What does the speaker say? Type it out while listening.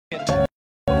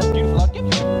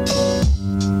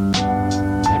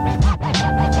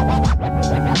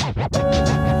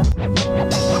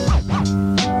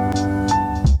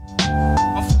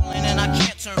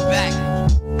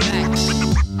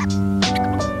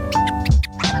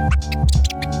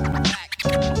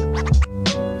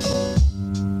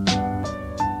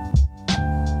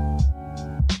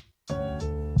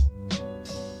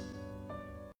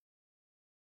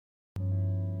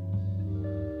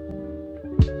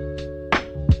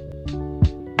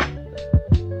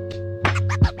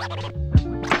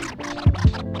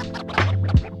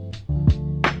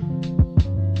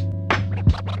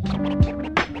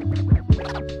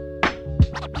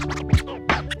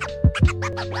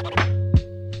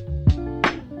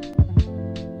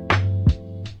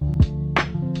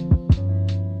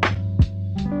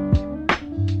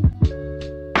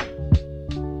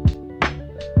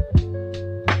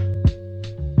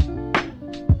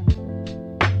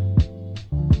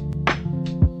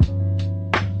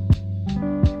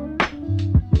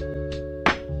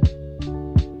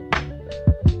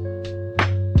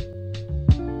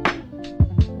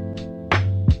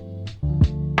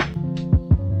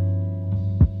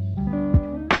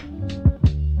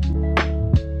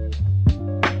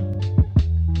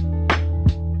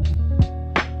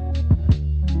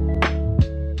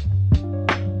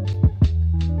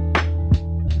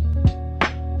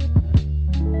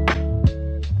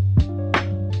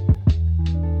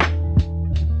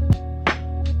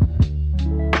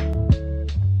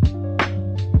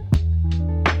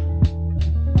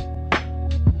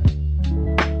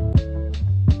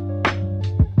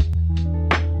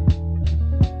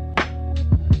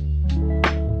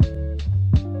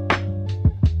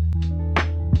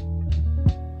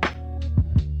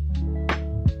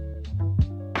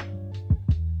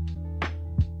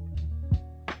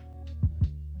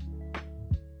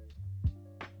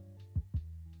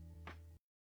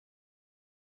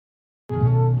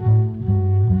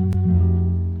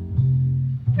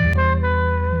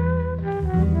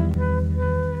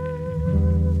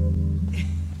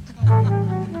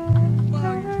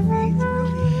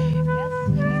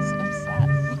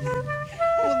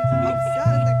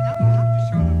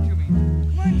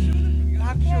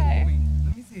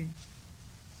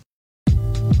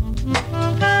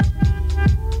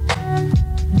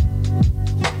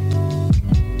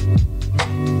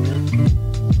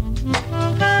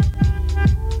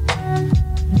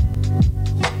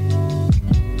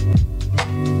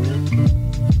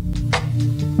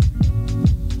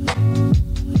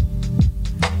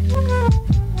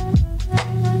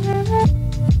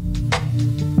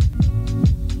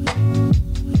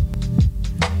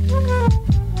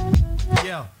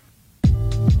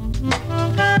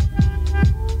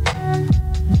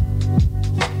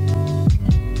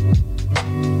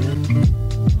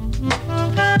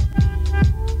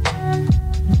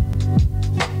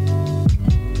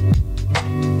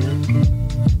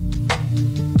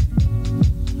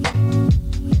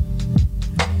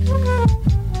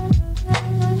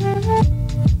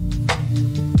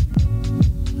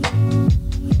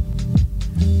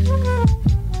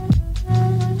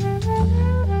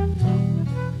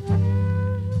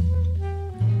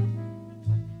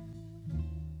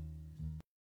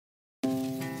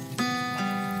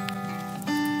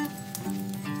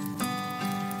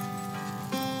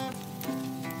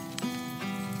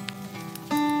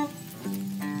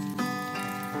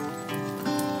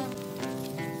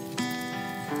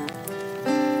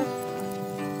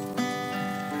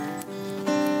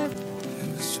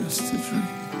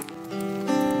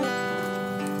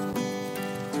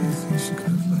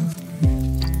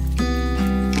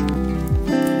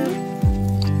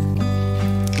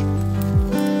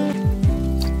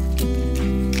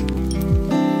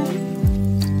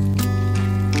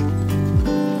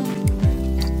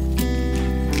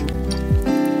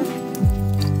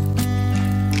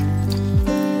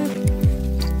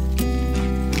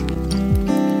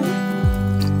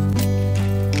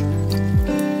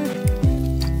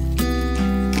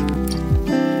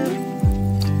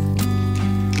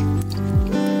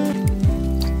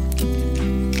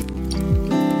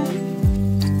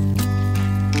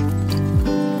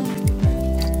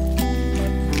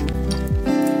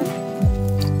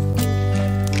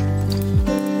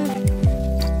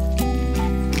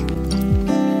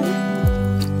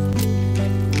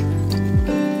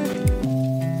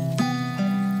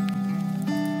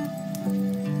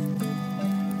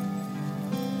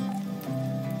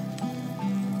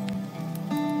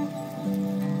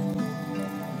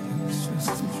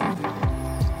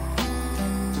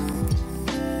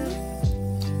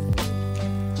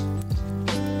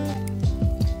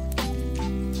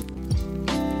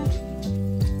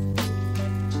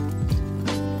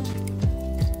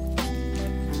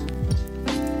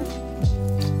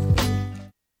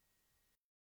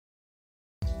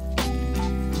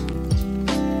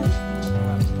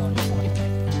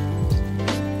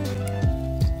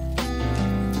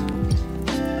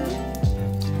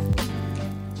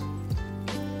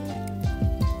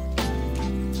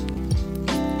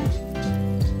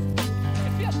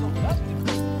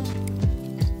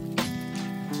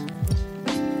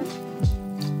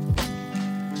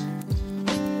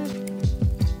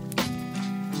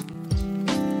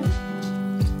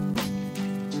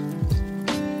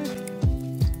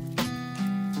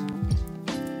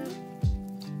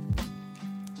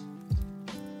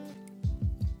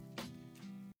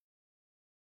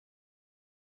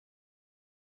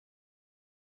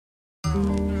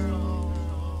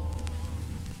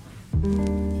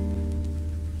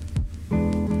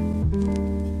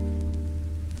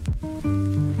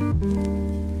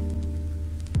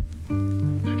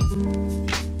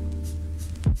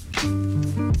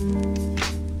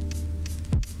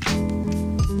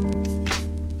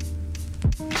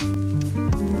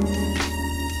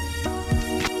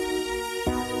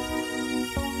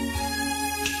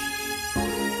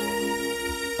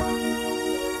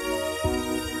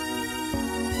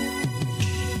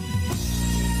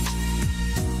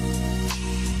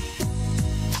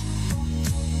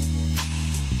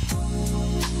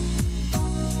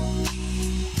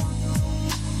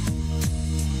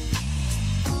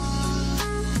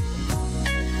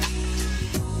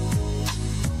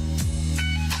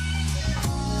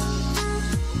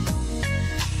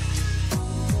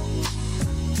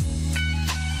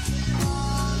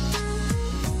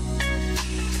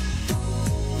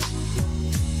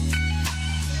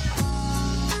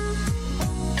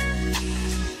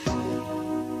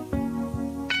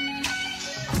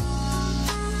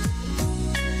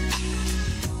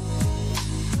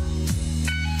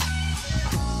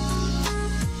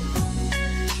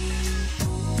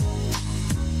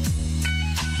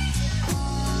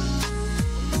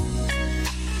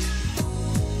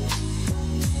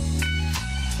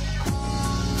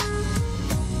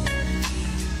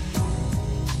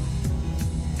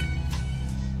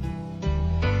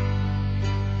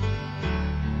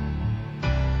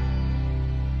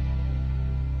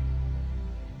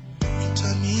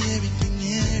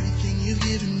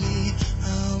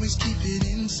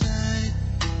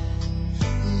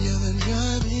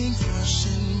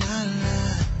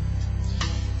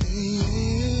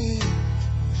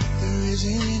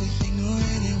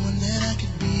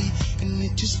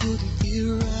wouldn't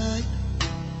feel right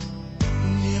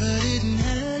if I didn't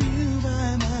have you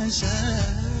by my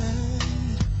side.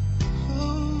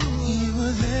 Oh, you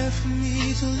were there for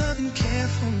me to love and care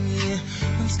for me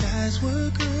when skies were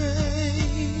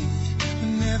gray.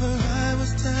 Whenever I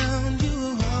was down, you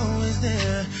were always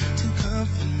there to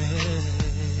comfort me.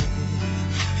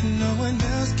 And no one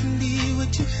else can be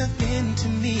what you have been to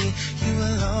me. You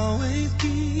will always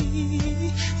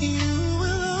be, you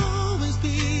will always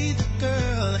be the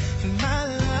girl in my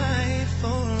life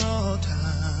for all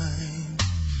time.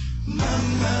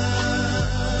 Mama,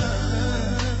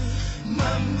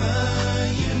 mama,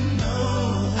 you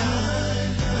know I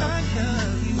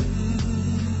love you.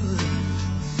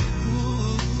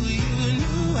 Ooh, you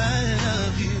know I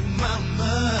love you,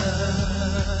 mama.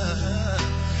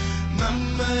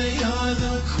 Mama, you're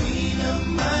the queen of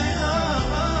my heart.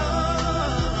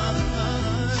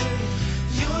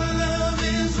 Your love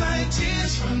is like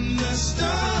tears from the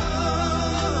stars.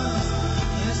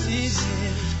 Yes, it is.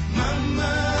 Mama,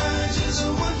 I just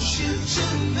want you to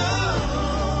know,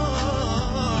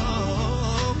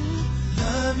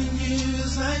 loving you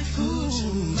is like food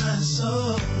to my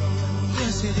soul.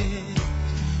 Yes, it is.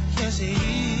 Yes, it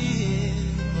is.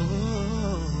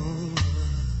 Oh.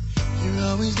 You're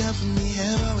always down for me,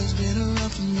 have always been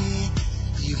around for me,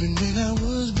 even when I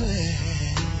was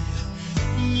bad.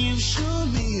 You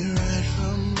showed me right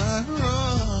from my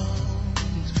wrongs.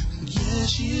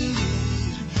 Yes, you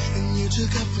did. And you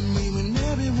took up for me when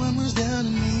everyone was down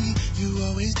on me. You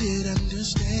always did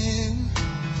understand.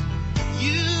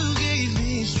 You gave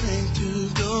me strength to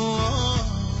go on.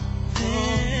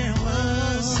 There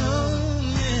were so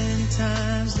many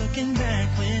times looking back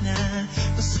when I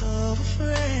was so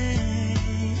afraid.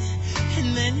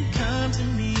 And then you come to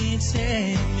me and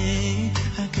say to me,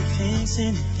 I could fix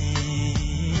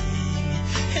anything.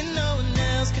 And no one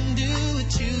else can do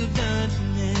what you've done for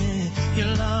me.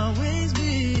 You'll always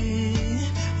be,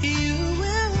 you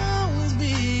will always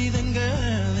be the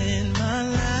girl in my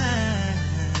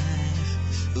life.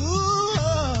 Ooh,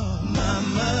 oh,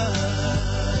 mama,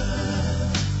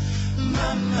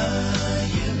 mama,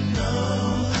 you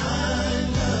know I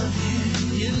love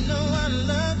you. You know I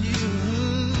love you.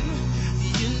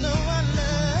 You know I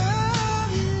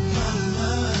love you.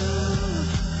 Mama,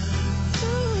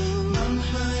 ooh,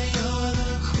 mama, you're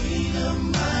the queen of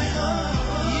my heart.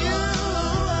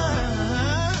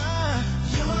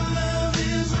 Your love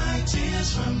is like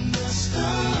tears from the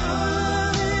stars. Your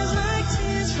love is like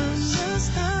tears from the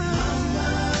stars. Mama,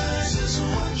 I just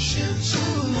want you to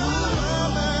know.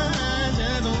 Mama, I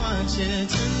just want you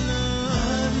to know.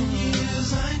 Loving you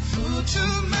is like food to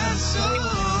my soul.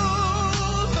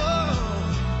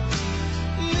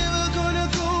 Never gonna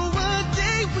go a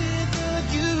day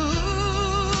without you.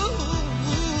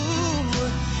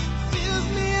 Fills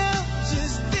me up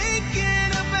just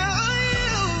thinking about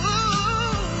you.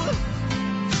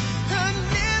 I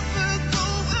never go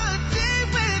a day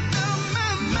without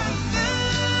my mother.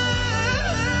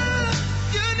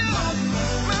 You know,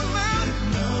 mama,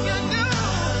 you know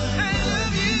I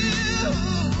love you.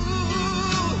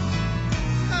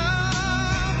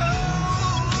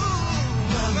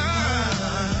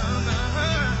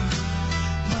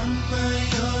 Mama,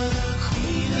 you're the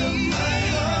queen of my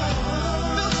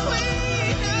heart. The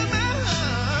queen of my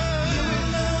heart. Your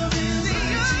love is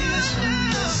like tears from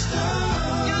the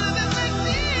stars. Your love is like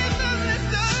tears from the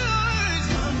stars.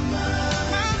 Mama,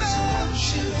 I just want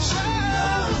you to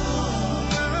know.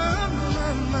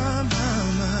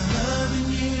 Mama, loving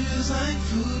you is like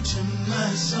food to my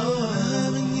soul.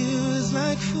 Loving you is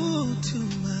like food to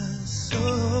my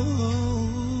soul.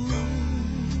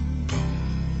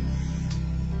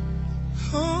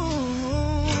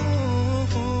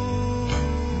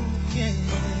 Yeah.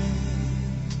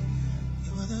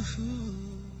 You are the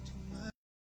food to my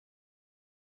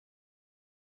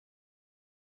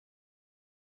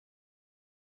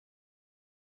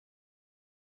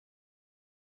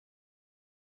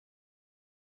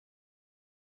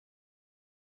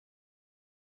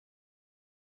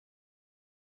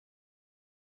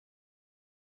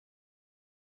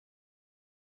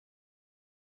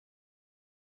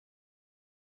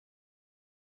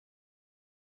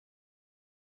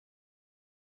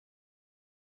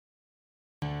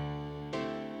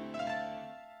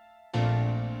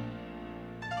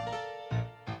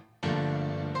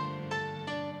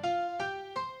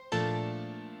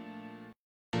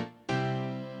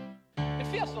It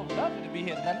feels so lovely to be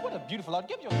here tonight. What a beautiful art.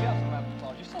 Give yourself some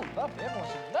applause. You're so lovely. Everyone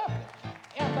should love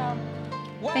it. And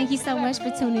Thank you so much for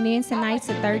tuning in tonight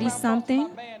to 30 Something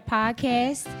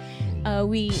Podcast.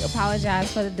 We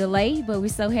apologize for the delay, but we're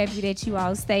so happy that you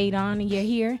all stayed on and you're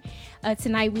here.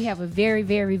 Tonight we have a very,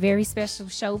 very, very special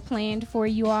show planned for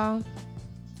you all.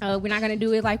 We're not going to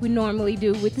do it like we normally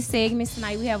do with the segments.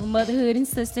 Tonight we have a motherhood and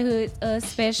sisterhood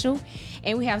special,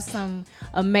 and we have some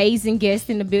amazing guests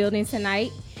in the building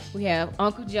tonight. We have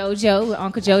Uncle JoJo with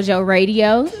Uncle JoJo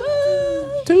Radio.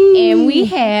 And we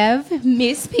have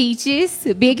Miss Peaches,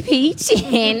 Big Peach,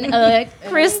 and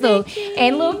Crystal,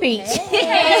 and Little Peach.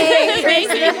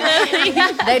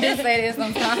 They do say this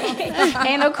sometimes.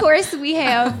 and of course we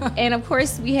have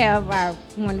our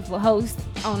wonderful host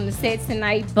on the set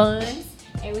tonight, Buns,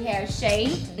 and we have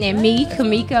Shay and me,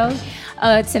 Kamiko.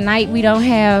 Tonight we don't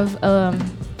have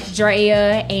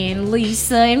Drea and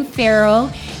Lisa and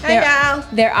Farrell.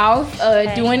 They're off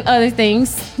doing other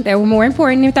things that were more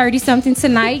important than 30-something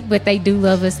tonight, but they do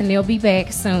love us and they'll be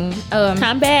back soon.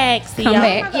 Come back. See come y'all.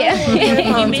 back.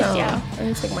 Yeah. We miss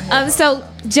y'all. So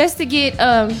just to get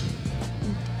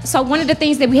so one of the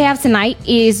things that we have tonight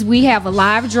is we have a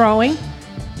live drawing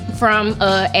from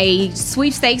a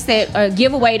sweepstakes that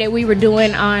giveaway that we were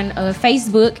doing on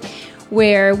Facebook,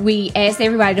 where we asked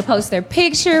everybody to post their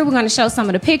picture. We're going to show some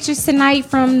of the pictures tonight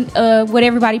from what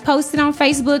everybody posted on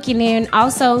Facebook. And then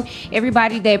also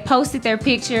everybody that posted their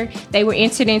picture, they were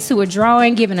entered into a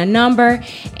drawing, given a number.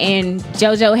 And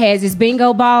JoJo has his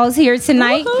bingo balls here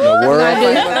tonight. We're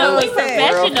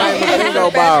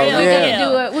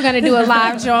going to do a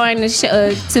live drawing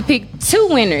to pick two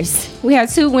winners. We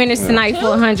have two winners tonight for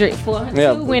 100.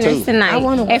 Two winners tonight.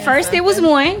 At first it was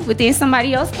one, but then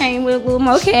somebody else came with a little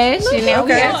more cash. And now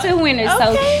we have two winners.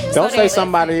 So don't say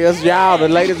somebody else, y'all. The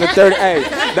ladies of 30. Hey,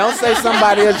 don't say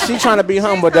somebody else. She trying to be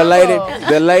humble. The lady of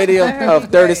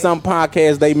 30-something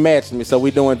podcast, they matched me. So we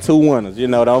doing two winners. You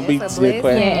know, don't be quick.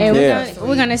 And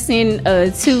we're gonna send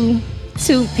two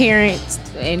parents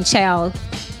and child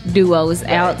duos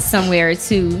out somewhere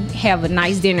to have a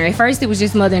nice dinner. At first it was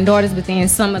just mother and daughters, but then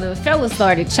some of the fellas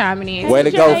started chiming in. Way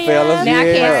to go, fellas. Now I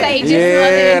can't say just mother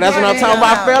and that's what I'm talking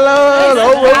about,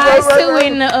 Eyes fellas. two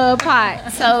in the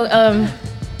pot. So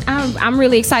I'm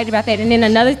really excited about that. And then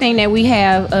another thing that we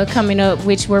have coming up,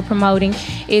 which we're promoting,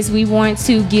 is we want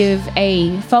to give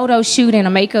a photo shoot and a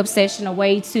makeup session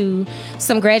away to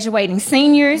some graduating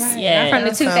seniors from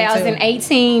the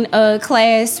 2018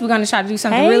 class. We're going to try to do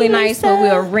something really nice where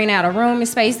we'll rent out a room and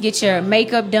space, get your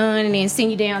makeup done, and then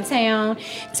send you downtown,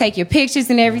 take your pictures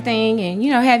and everything, and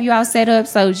have you all set up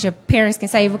so your parents can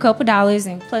save a couple dollars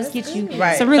and plus get you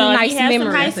some really nice memories.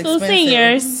 Some high school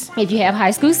seniors. If you have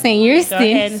high school seniors,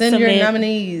 then send your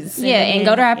nominees. And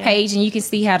go to our page and you can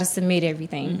see how to submit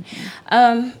everything.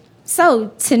 So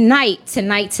tonight is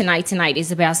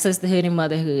about sisterhood and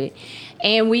motherhood.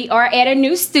 And we are at a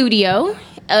new studio.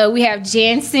 We have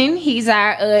Jansen. He's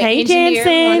our engineer.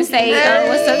 We want to say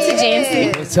what's up to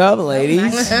Jansen. What's up,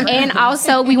 ladies? And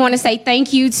also we want to say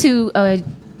thank you to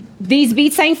These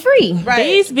Beats Ain't Free.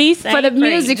 These Beats Ain't For the Free.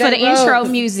 music, for the intro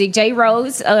music. Jay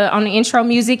Rose on the intro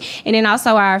music. And then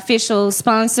also our official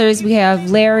sponsors. We have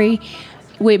Larry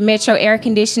with Metro Air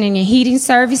Conditioning and Heating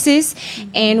Services.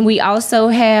 And we also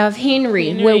have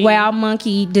Henry with Wild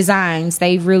Monkey Designs.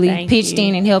 They've really pitched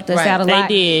in and helped us out a lot.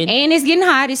 They did. And it's getting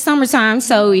hot. It's summertime.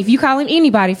 So if you calling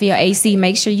anybody for your AC,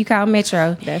 make sure you call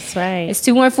Metro. That's right. It's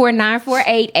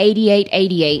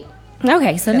 214-948-8888.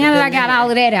 Okay, so now that I got all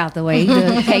of that out the way,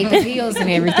 to pay the bills and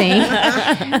everything,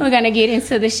 we're going to get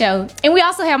into the show. And we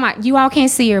also have you all can't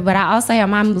see her, but I also have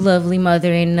my lovely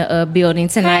mother in the building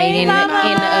tonight in the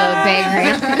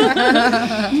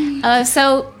background.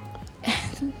 So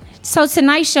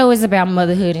tonight's show is about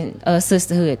motherhood and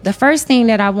sisterhood. The first thing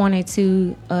that I wanted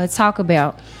to talk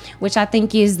about, which I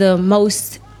think is the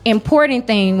most important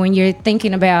thing when you're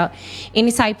thinking about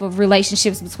any type of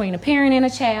relationships between a parent and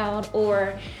a child,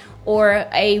 or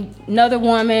another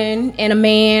woman and a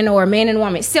man, or a man and a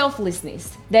woman,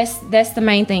 selflessness. That's the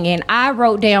main thing. And I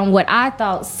wrote down what I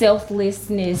thought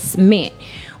selflessness meant,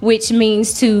 which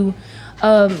means to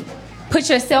put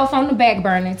yourself on the back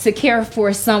burner to care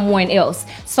for someone else.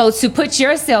 So to put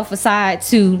yourself aside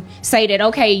to say that,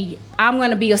 okay, I'm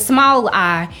going to be a small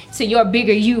I to your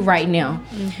bigger you right now.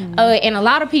 And a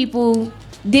lot of people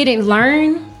didn't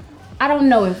learn. I don't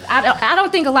know if I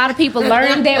don't think a lot of people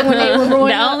learned that when they were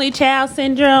growing up. The only child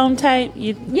syndrom type. Or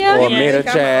middle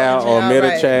child.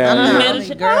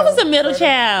 I was a middle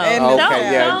child.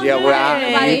 Well, you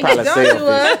probably selfish.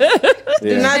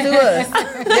 Do not do us.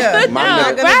 Yeah, I'm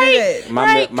not gonna do that.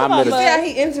 My middle child. Yeah,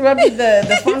 he interrupted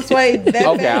the feng shui.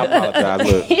 Okay, I apologize.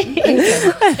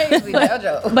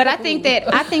 Look. But I think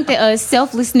that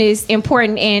selflessness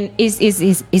important and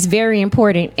is very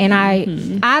important. And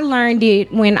I learned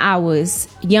it when I was was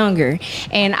younger.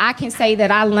 And I can say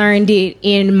that I learned it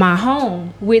in my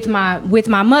home with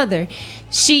my mother.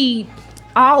 She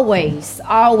always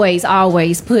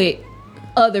put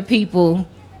other people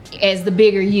as the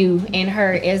bigger you and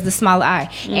her as the smaller I.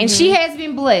 Mm-hmm. And she has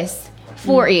been blessed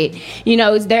for it. You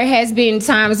know, there has been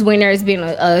times when there's been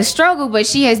a struggle, but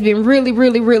she has been really,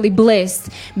 really, really blessed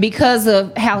because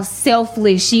of how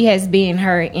selfless she has been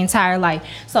her entire life.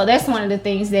 So that's one of the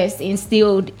things that's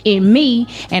instilled in me,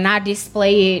 and I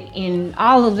display it in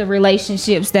all of the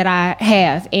relationships that I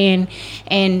have. And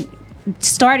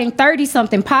starting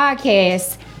 30-something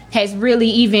podcasts has really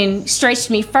even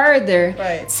stretched me further,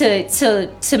 right,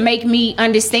 to make me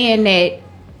understand that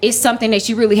it's something that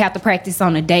you really have to practice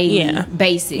on a daily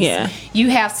basis. Yeah. You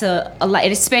have to,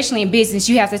 especially in business,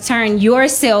 you have to turn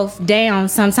yourself down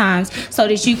sometimes so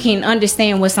that you can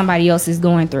understand what somebody else is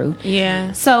going through.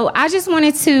 Yeah. So I just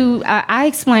wanted to, I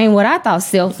explained what I thought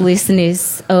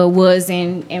selflessness was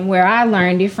and where I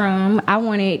learned it from. I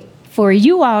wanted for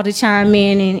you all to chime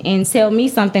in and tell me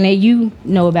something that you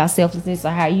know about selflessness or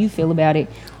how you feel about it.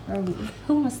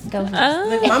 Who wants to go? Look,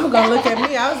 Mama gonna look at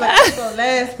me. I was like, I'm so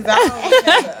last because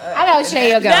I know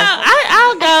Shay will go. No,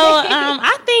 I'll go.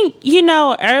 I think, you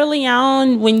know, early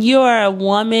on when you're a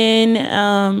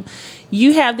woman,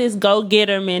 you have this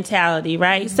go-getter mentality,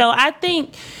 right? Mm-hmm. So I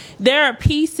think there are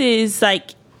pieces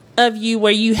like of you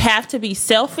where you have to be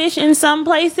selfish in some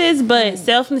places, but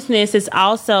selflessness is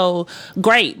also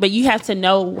great, but you have to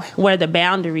know where the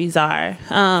boundaries are.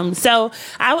 So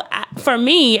I for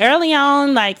me, early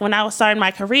on, like when I was starting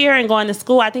my career and going to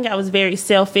school, I think I was very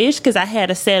selfish because I had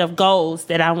a set of goals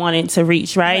that I wanted to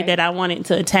reach, right? That I wanted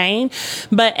to attain.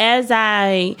 But as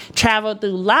I traveled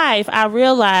through life, I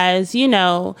realized, you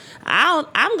know,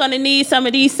 I'm going to need some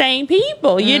of these same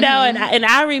people, you know, and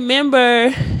I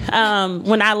remember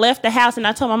when I left the house and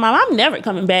I told my mom, I'm never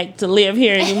coming back to live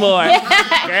here anymore. Girl,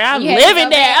 I'm living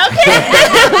there. Okay.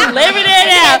 I'm living there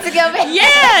now.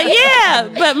 Yeah.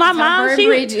 But my mom,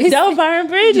 don't burn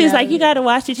bridges. Yeah. Like, you got to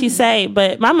watch what you say.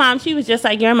 But my mom, she was just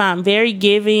like your mom, very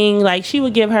giving. Like, she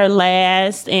would give her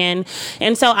last. And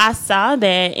so I saw that,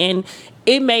 and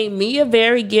it made me a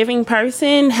very giving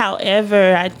person.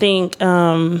 However, I think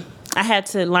I had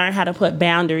to learn how to put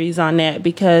boundaries on that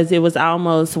because it was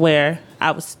almost where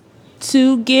I was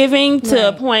too giving to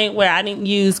a point where I didn't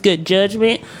use good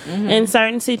judgment in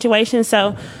certain situations.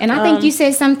 So, and I think you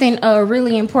said something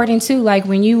really important too. Like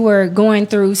when you were going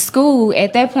through school,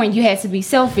 at that point you had to be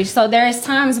selfish. So there's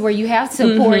times where you have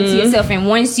to pour into yourself, and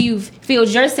once you've filled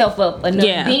yourself up enough,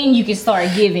 then you can start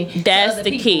giving. That's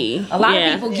the key. A lot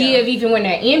of people give even when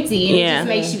they're empty, and it just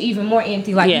makes you even more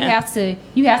empty. Like you have to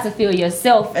fill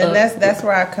yourself and up. That's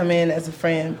where I come in as a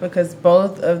friend, because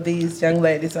both of these young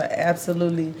ladies are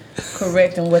absolutely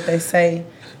correct in what they say.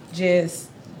 Just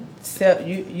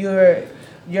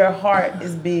your heart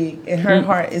is big and her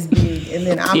heart is big, and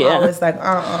then I'm always like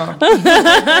I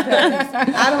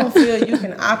don't feel you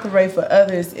can operate for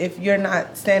others if you're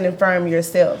not standing firm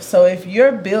yourself. So if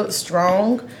you're built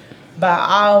strong, by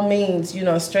all means, you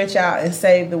know, stretch out and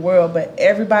save the world, but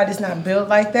everybody's not built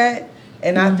like that.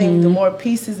 And I think the more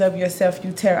pieces of yourself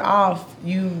you tear off,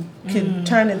 you can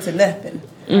turn into nothing.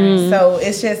 So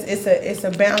it's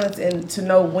a balance, and to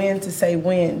know when to say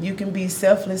when. You can be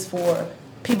selfless for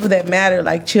people that matter,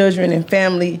 like children and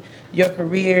family, your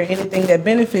career, anything that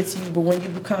benefits you. But when you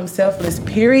become selfless,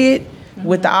 period,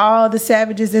 with all the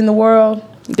savages in the world,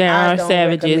 there are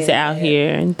savages out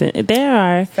here. There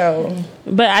are. So,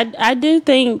 but I do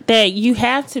think that you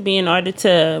have to be in order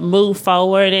to move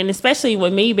forward, and especially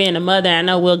with me being a mother, I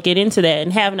know we'll get into that,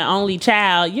 and having an only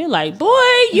child, you're like, boy,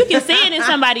 you can see it in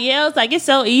somebody else. Like, it's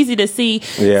so easy to see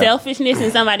selfishness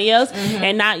in somebody else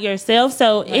and not yourself.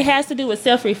 So it has to do with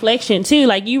self-reflection too.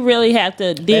 Like, you really have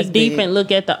to dig deep and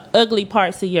look at the ugly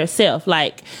parts of yourself.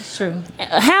 Like, it's true.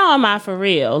 How am I for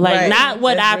real? Like, not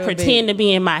what I pretend to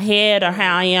be in my head or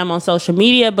how I am on social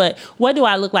media, but what do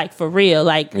I look like for real?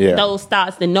 Like those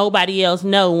thoughts that nobody else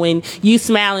know when you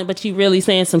smiling, but you really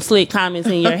saying some slick comments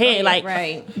in your head. Like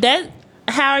that.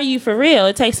 How are you for real?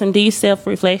 It takes some deep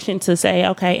self-reflection to say,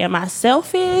 okay, am I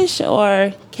selfish,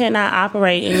 or can I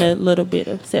operate in a little bit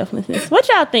of selflessness? What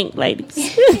y'all think,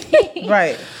 ladies?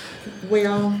 Right.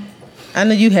 Well, I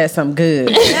know you had some good.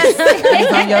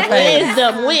 On your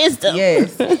face. Wisdom.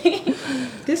 Yes.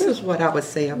 This is what I would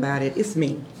say about it. It's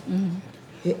me.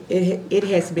 It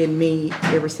has been me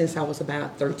ever since I was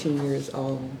about 13 years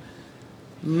old.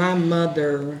 My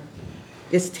mother,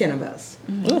 it's 10 of us.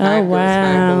 5 girls,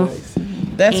 5 boys.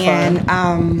 That's fine.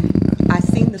 And I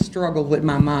seen the struggle with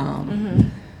my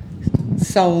mom.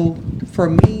 So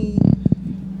for me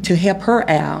to help her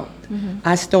out,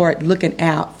 I started looking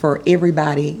out for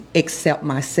everybody except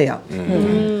myself.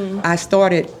 I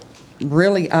started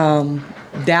really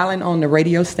dialing on the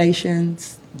radio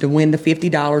stations to win the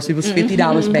 $50. It was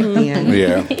 $50 back then.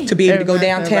 Yeah. To be able to go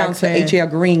downtown to H.L.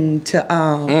 Green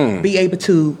to be able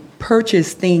to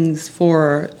purchase things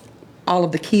for all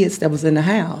of the kids that was in the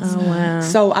house. Oh, wow.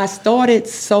 So I started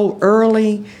so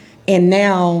early, and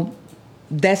now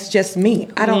that's just me.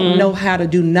 I don't know how to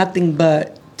do nothing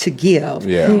but to give.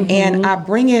 Yeah. And I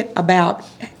bring it about,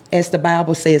 as the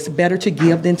Bible says, better to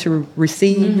give than to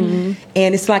receive.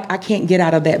 And it's like I can't get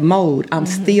out of that mode. I'm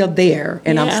still there,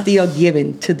 and I'm still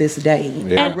giving to this day.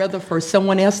 Yeah. I'd rather for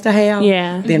someone else to have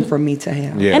than for me to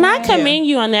have. Yeah. And I commend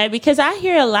you on that, because I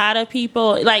hear a lot of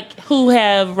people like who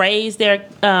have raised their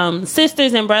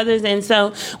sisters and brothers, and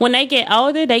so when they get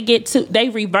older, they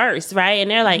reverse, right?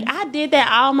 And they're like, I did that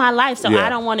all my life, so I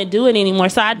don't want to do it anymore.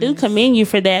 So I do commend you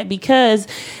for that, because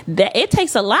it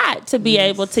takes a lot to be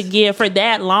able to give for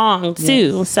that long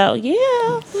too. So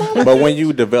But when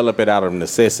you develop it out of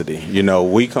necessity, you know,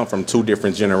 we come from two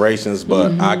different generations,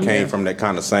 but I came from that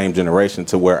kind of same generation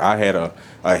to where I had a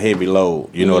heavy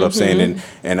load, you know what I'm saying?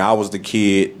 And I was the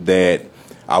kid that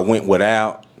I went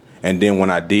without, and then when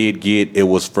I did get, it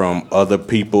was from other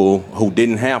people who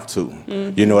didn't have to,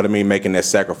 you know what I mean, making that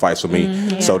sacrifice for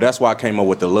me. So that's why I came up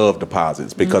with the love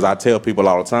deposits, because I tell people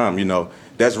all the time, you know,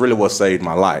 that's really what saved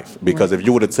my life. Because if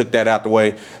you would have took that out the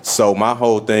way, so my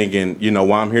whole thing, and you know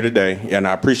why I'm here today, and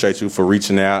I appreciate you for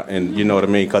reaching out, and you know what I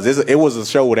mean, because it was a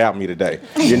show without me today,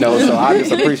 you know. So I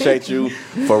just appreciate you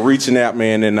for reaching out,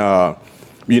 man, and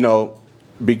you know,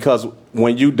 because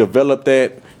when you develop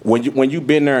that, when you've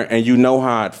been there and you know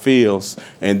how it feels,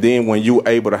 and then when you're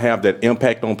able to have that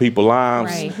impact on people's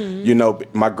lives, you know,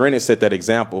 my granny set that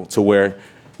example to where,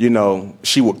 you know,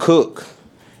 she would cook.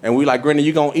 And we like, Granny,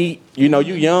 you gonna eat? You know,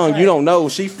 you young, you don't know.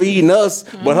 She feeding us,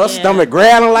 but her stomach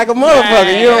growling like a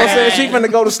motherfucker. You know what I'm saying? She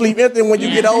finna go to sleep empty. When you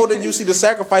get older, you see the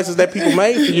sacrifices that people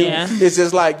made for you. It's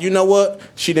just like, you know what?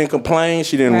 She didn't complain.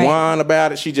 She didn't whine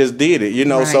about it. She just did it. You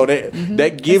know, so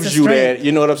that gives you that.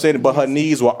 You know what I'm saying? But her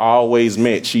needs were always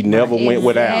met. She never went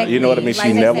without. You know what I mean? Like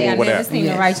she never went I've without. never seen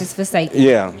the righteous forsaken.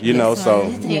 Yeah, you know, so.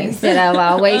 Yes, that I've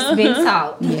always been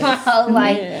taught.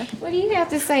 Like, what do you have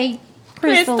to say?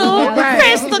 Crystal.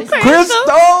 Because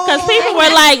people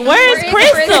were like, "Where's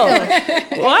Crystal?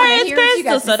 Where is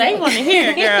Crystal?" So they want to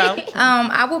hear it, girl.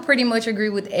 I will pretty much agree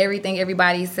with everything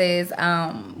everybody says.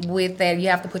 With that, you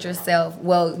have to put yourself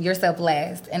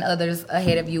last and others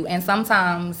ahead of you. And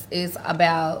sometimes it's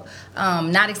about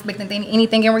not expecting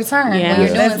anything in return. When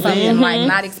you're doing something like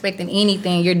not expecting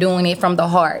anything, you're doing it from the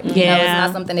heart. You know, it's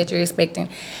not something that you're expecting.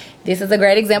 This is a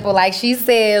great example. Like she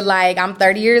said, like I'm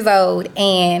 30 years old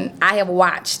and I have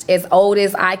watched as old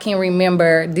as I can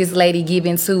remember this lady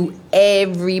giving to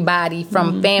everybody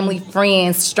from family,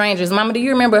 friends, strangers. Mama, do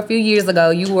you remember a few years ago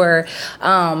you were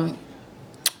on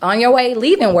your way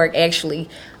leaving work actually.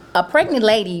 A pregnant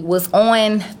lady was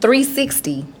on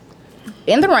 360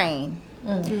 in the rain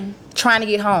trying to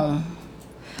get home.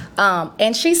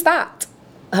 And she stopped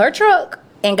her truck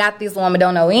and got this woman,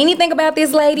 don't know anything about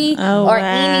this lady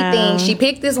anything. She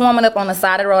picked this woman up on the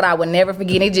side of the road. I would never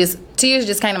forget it. Tears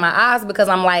just came to my eyes because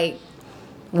I'm like,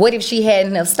 what if she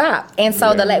hadn't have stopped? And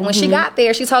so when she got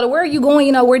there, she told her, where are you going?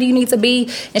 You know, where do you need to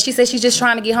be? And she said she's just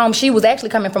trying to get home. She was actually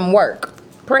coming from work,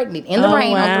 pregnant, in the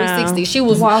rain on 360. She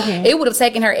was walking. It would have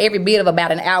taken her every bit of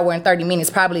about an hour and 30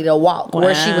 minutes probably to walk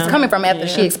where she was coming from after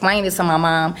she explained it to my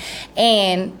mom.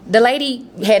 And the lady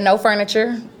had no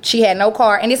furniture. She had no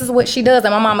car. And this is what she does.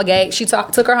 And my mama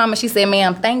took her home and she said,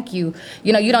 ma'am, thank you.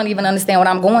 You know, you don't even understand what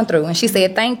I'm going through. And she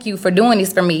said, thank you for doing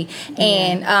this for me.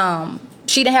 And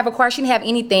she didn't have a car. She didn't have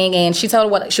anything. And she told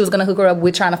her what she was going to hook her up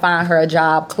with, trying to find her a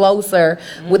job closer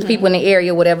with people in the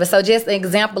area, whatever. So just an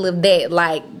example of that,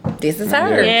 like, this is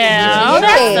her. Yeah. Oh,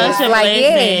 that's such a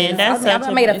blessing. That's such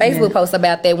I made a Facebook post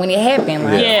about that when it happened.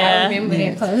 Like, I remember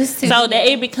that post too. So that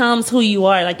it becomes who you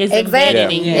are. Like it's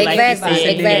embedded in you.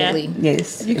 Exactly.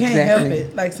 Yes. You can't help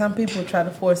it. Like some people try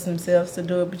to force themselves to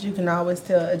do it, but you can always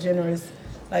tell a generous,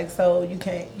 like, so you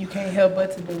can't help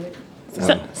but to do it.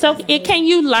 So can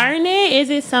you learn it? Is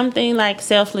it something like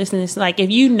selflessness? Like if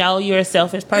you know you're a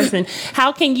selfish person,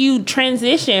 how can you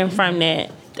transition from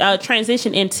that?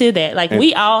 Transition into that? Like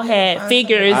we all had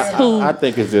figures who... I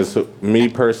think it's just, me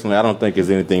personally, I don't think it's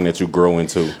anything that you grow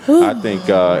into. I think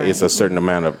it's a certain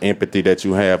amount of empathy that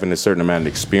you have and a certain amount of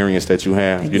experience that you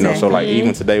have. Exactly. You know, so like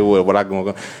even today with what I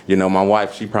go, you know, my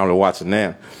wife, she probably watching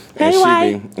now. And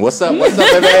hey, she be, what's up, baby?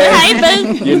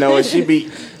 Hey, boo. You know, and she be,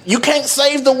 you can't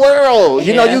save the world.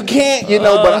 You know, you can't, you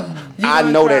know, but I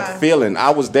know that feeling.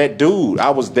 I was that dude. I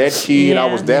was that kid. I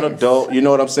was that adult. You know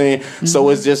what I'm saying? So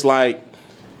it's just like,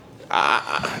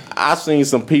 I've seen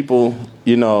some people,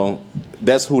 you know,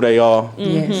 that's who they are.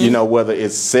 Yes. You know, whether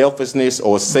it's selfishness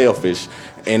or selfish,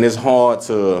 and it's hard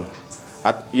to,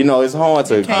 it's hard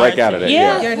to break out of that.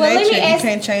 Yeah. Your Well, let nature, me you ask-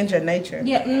 can't change your nature.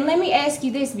 Yeah, let me ask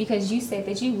you this, because you said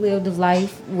that you lived a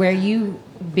life where you've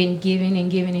been giving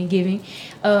and giving and giving.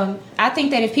 I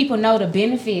think that if people know the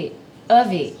benefit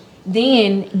of it,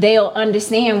 then they'll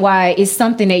understand why it's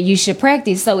something that you should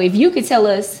practice. So if you could tell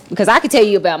us, because I could tell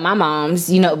you about my mom's,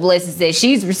 blessings that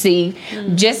she's received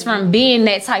just from being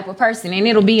that type of person, and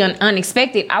it'll be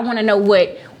unexpected. I want to know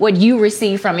what you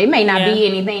receive from it. It may not be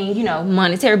anything,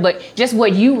 monetary, but just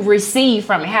what you receive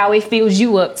from it, how it fills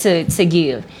you up to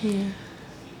give.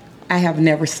 I have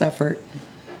never suffered.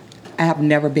 I have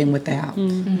never been without.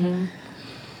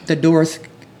 The doors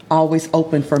always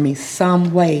open for me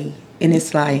some way, and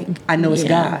it's like I know it's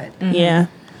God. Yeah.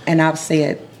 And I've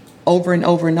said over and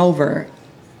over and over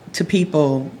to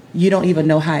people, you don't even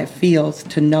know how it feels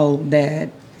to know that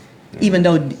even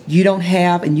though you don't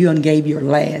have and you done gave your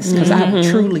last, because I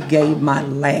truly gave my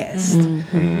last.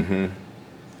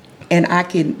 And I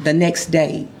can, the next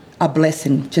day, a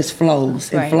blessing just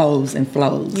flows and flows and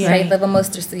flows. Faith of a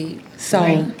mustard seed.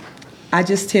 So I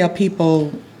just tell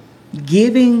people,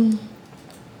 giving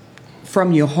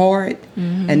from your heart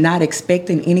and not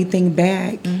expecting anything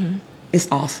back is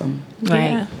awesome.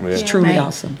 Right. It's truly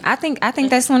awesome. I think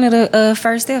that's one of the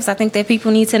first steps. I think that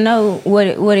people need to know what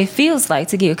it feels like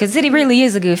to give, because it really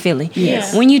is a good feeling.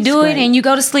 Yes. When you do it and you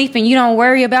go to sleep and you don't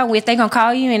worry about if they gonna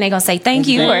call you and they gonna say thank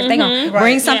you, or if they gonna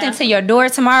bring something to your door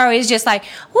tomorrow, it's just like,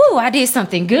 whoo, I did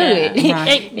something good.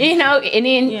 Right.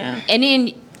 And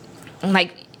then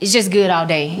like, it's just good all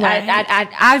day. Right.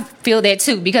 I feel that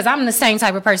too, because I'm the same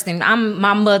type of person. I'm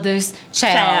my mother's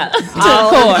child To the all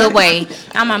core. the way.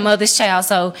 I'm my mother's child,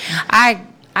 so I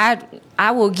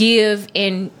will give,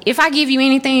 and if I give you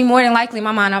anything, more than likely,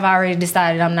 my mind, I've already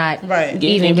decided I'm not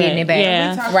even getting it back.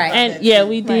 Yeah. We talked Right. about And that yeah, too.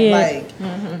 we did. Like,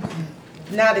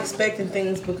 not expecting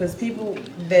things, because people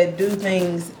that do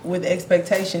things with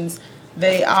expectations,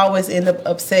 they always end up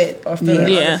upset or feeling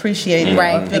Yeah. unappreciated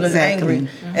Right. or feeling Exactly. angry.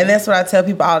 And that's what I tell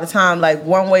people all the time. Like,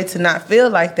 one way to not feel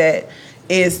like that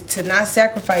is to not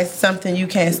sacrifice something you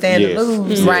can't stand Yes. to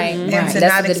lose. Right. And Right. to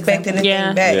That's not a good expect example. anything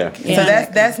Yeah. back. Yeah.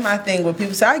 So that's my thing with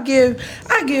people. So I give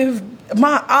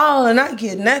my all and I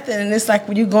get nothing, and it's like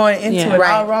when you're going into Yeah. it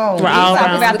Right. all wrong. We're all Talk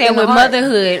wrong. about that Within the with heart.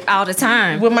 motherhood all the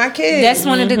time. With my kids. That's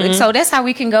one of the. So that's how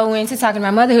we can go into talking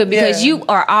about motherhood, because Yeah. you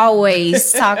are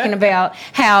always talking about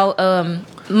how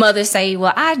mothers say,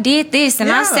 "Well, I did this and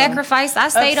I Yeah. sacrificed. I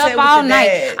stayed Upset up with all your night.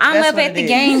 dad. I'm That's up what at it the is.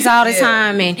 games all the Yeah.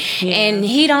 time, and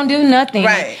he don't do nothing."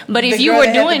 Right. But if The you girl were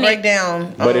that had to doing break it,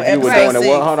 down But on if you were episode doing it,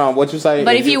 six. hold on, what you say?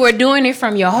 but if you were doing it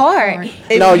from your heart,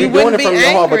 If No, you you're doing wouldn't it be from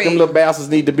your heart, but angry. them little bastards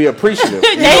need to be appreciative.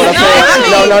 You know They what I'm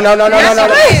saying? know. No.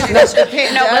 That's your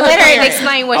parent. no, but let her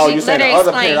explain what Oh, she. you Let said her the other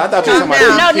explain. parent. I thought you were talking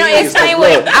about No, the kids, explain 'cause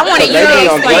what look, I wanted you they to be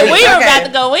on explain. great. We were Okay. about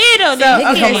to go in on this.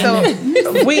 Okay,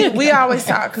 so we always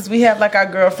talk because we have like our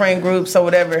girlfriend groups or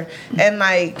whatever, and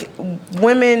like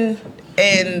women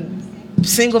and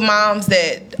single moms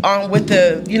that aren't with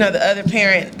the the other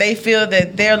parent, they feel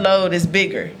that their load is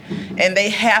bigger, and they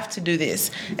have to do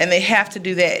this and they have to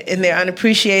do that, and they're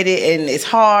unappreciated and it's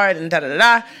hard and da da da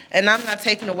da. And I'm not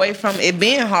taking away from it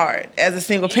being hard as a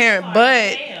single parent,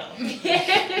 but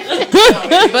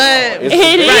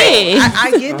It is.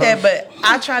 I get that, but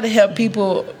I try to help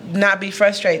people not be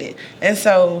frustrated. And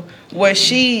so where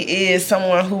she is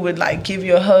someone who would like give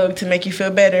you a hug to make you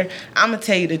feel better, I'm gonna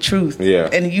tell you the truth. Yeah.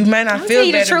 And you may not I'll feel tell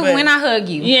you better. the truth but when I hug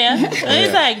you. Yeah.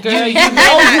 It's like, girl,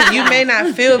 you may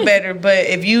not feel better, but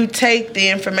if you take the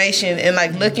information and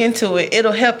like look into it,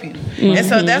 it'll help you. And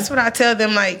so that's what I tell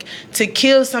them, like, to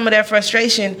kill some of that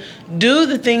frustration, do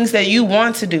the things that you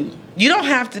want to do. You don't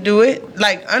have to do it.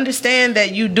 Like, understand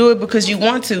that you do it because you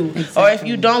want to. Or if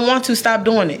you don't want to, stop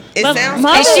doing it. It But sounds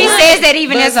mother- And she says that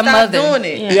even but as a stop mother. doing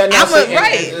it. Yeah, no, I'm see,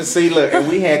 right. and see, look, and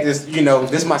we had this,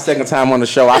 this is my second time on the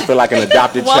show. I feel like an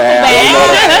adopted Welcome child. back. You know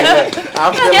what I'm saying?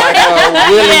 I feel like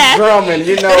Willie Yeah.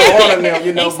 Drummond, all of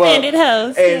them, Extended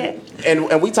host,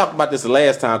 And we talked about this the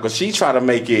last time, because she tried to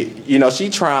make it, she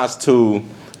tries to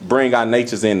bring our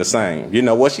natures in the same.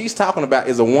 What she's talking about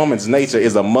is a woman's nature,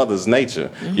 is a mother's nature.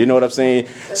 You know what I'm saying?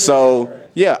 So,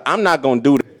 yeah, I'm not going to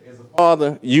do that. As a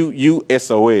father, you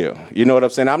SOL. You know what I'm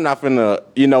saying? I'm not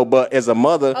finna, but as a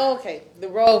mother... Oh, okay. The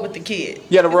role with the kid.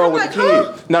 Yeah, the role with the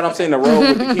kid. No, I'm saying the role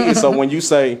with the kid. So when you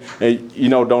say,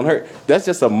 don't hurt, that's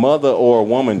just a mother or a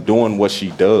woman doing what she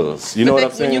does. You know what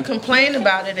I'm saying? When you complain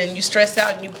about it and you stress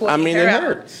out and you pull your hair it out,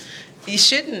 hurts. you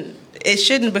shouldn't. It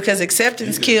shouldn't, because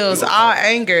acceptance kills all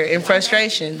anger and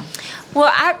frustration.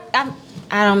 Well,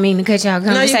 I don't mean to cut y'all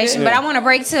conversation, good. but I want to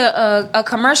break to a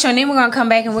commercial, and then we're gonna come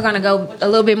back and we're gonna go a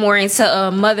little bit more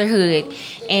into motherhood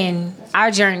and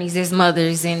our journeys as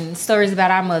mothers and stories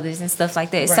about our mothers and stuff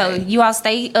like that. So Right. you all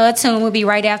stay tuned. We'll be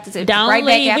right after. Don't right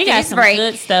leave. back after We got this some break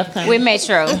good stuff coming. with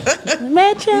Metro.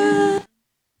 Metro.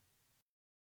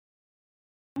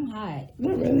 I'm hot.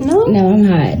 No, I'm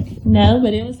hot. No,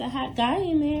 but it was a hot guy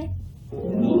in there.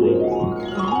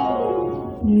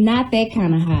 Not that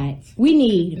kind of hot. We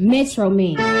need Metro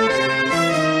Men.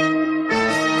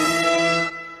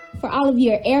 For all of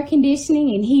your air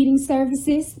conditioning and heating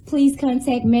services, please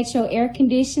contact Metro Air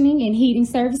Conditioning and Heating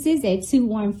Services at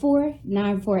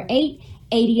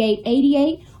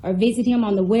 214-948-8888 or visit him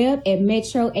on the web at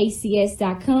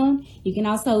metroacs.com. You can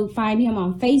also find him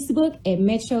on Facebook at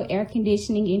Metro Air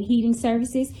Conditioning and Heating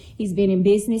Services. He's been in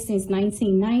business since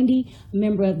 1990, a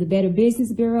member of the Better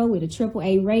Business Bureau with a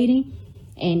AAA rating.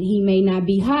 And he may not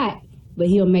be hot, but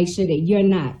he'll make sure that you're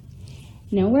not.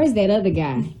 Now, where's that other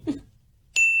guy?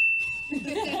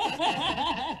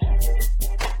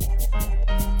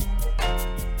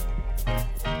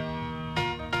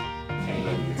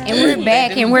 And we're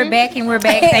back, and we're back, and we're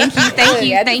back. Thank you, thank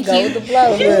you, thank you.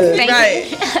 Thank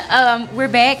you. We're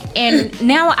back, and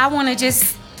now I want to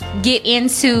just get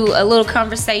into a little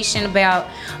conversation about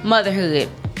motherhood.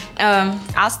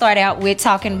 I'll start out with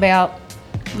talking about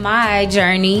my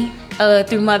journey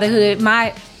through motherhood.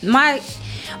 My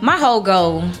whole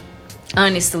goal,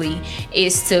 honestly,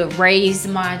 is to raise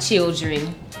my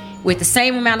children with the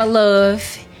same amount of love,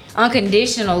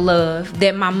 unconditional love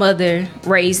that my mother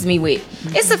raised me with.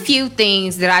 It's a few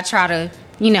things that I try to,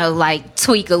 like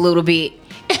tweak a little bit,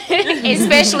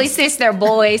 especially since they're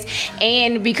boys,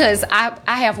 and because I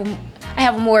have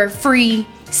a more free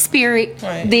spirit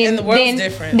than the world's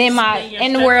different.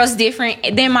 The world's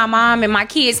different than my mom, and my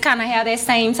kids kind of have that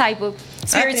same type of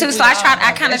spirit too. So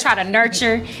I kind of try to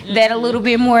nurture that a little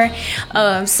bit more.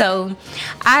 So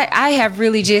I have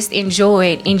really just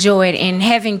enjoyed and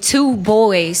having two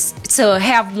boys. To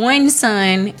have one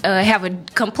son have a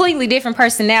completely different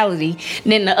personality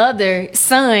than the other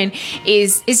son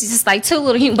it's just like two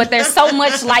little humans, but they're so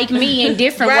much like me in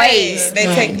different ways. They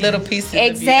take little pieces.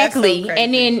 Exactly. Of you. That's so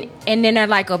crazy. and then they're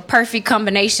like a perfect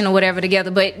combination or whatever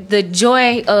together. But the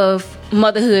joy of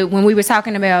motherhood, when we were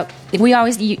talking about, you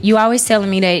always telling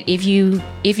me that if you're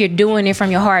doing it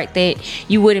from your heart, that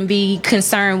you wouldn't be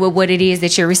concerned with what it is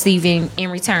that you're receiving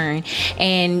in return,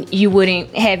 and you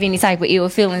wouldn't have any type of ill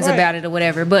feelings about it or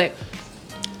whatever. But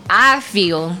I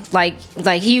feel like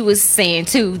he was saying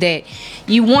too, that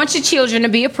you want your children to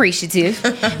be appreciative,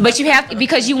 but you have to,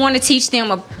 because you want to teach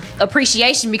them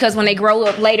appreciation, because when they grow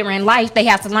up later in life, they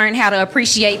have to learn how to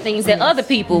appreciate things that other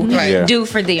people do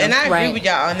for them. And I agree with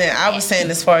y'all on that. I was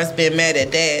saying as far as being mad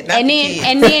at dad, not and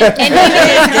the then, kids.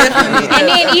 and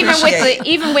then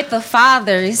even with the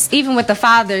fathers,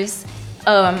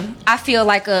 I feel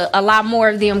like a lot more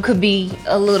of them could be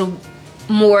a little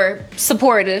more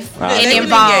supportive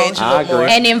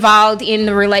and involved in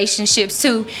the relationships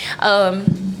too.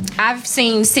 I've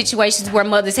seen situations where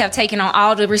mothers have taken on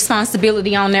all the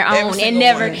responsibility on their own and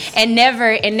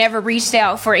never reached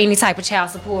out for any type of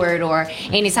child support or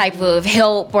any type of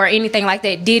help or anything like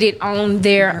that. Did it on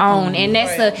their own, and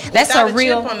that's a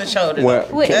real chip on the shoulder. Well,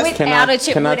 without a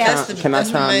chip. Can I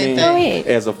chime in? Go ahead.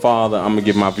 As a father, I'm gonna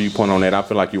give my viewpoint on that. I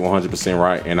feel like you're 100%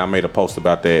 right, and I made a post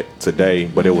about that today,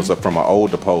 but it was from an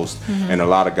older post, and a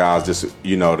lot of guys just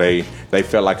they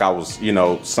felt like I was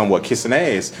somewhat kissing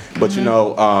ass, but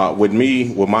with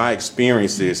me, with my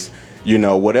experiences,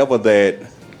 whatever that,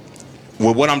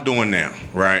 with what I'm doing now,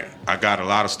 right? I got a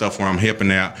lot of stuff where I'm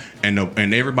helping out, and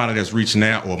everybody that's reaching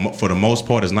out, or for the most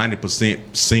part, is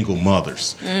 90% single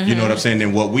mothers. You know what I'm saying?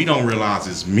 And what we don't realize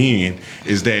as men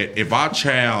is that if our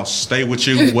child stay with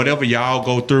you, whatever y'all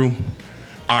go through,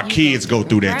 our kids go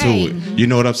through that too. You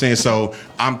know what I'm saying? So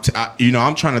I'm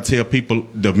trying to tell people,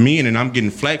 the men, and I'm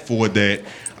getting flack for it, that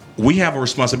we have a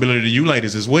responsibility to you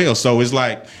ladies as well. So it's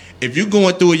like, if you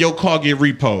going through it, your car get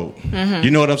repoed. You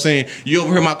know what I'm saying? You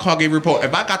over here, my car get repoed.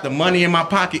 If I got the money in my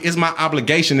pocket, it's my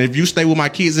obligation. If you stay with my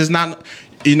kids, it's not.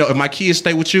 If my kids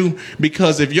stay with you,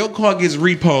 because if your car gets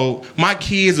repoed, my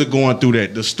kids are going through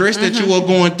that. The stress that you are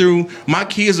going through, my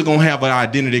kids are going to have an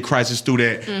identity crisis through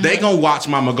that. They going to watch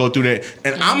mama go through that.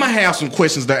 And I'm going to have some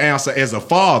questions to answer as a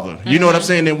father. You know what I'm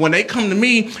saying? And when they come to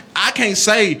me, I can't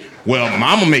say, well,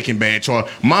 mama making bad choice.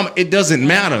 Mama, it doesn't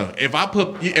matter. If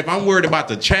I'm worried about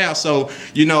the child, so,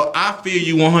 I feel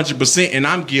you 100%, and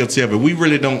I'm guilty of it. We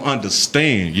really don't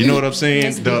understand. You know what I'm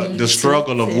saying? The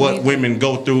struggle of what women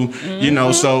go through,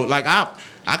 so like I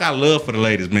got love for the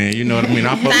ladies, man. You know what I mean?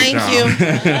 I fuck with y'all.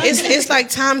 Thank you. It's like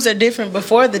times are different.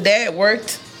 Before, the dad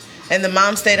worked and the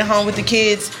mom stayed at home with the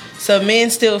kids. So men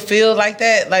still feel like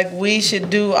that, like we should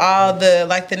do all the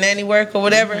nanny work or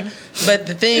whatever. But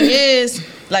the thing is,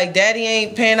 like daddy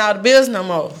ain't paying all the bills no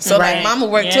more. So like mama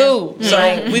work too.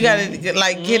 So we gotta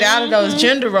get out of those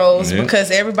gender roles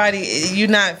because everybody, you're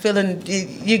not feeling.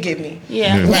 You get me?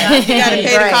 Yeah. You gotta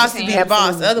pay the cost to be the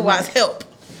boss. Otherwise, help.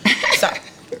 Sorry,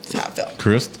 that's how I felt.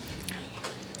 Krista.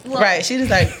 Right, she was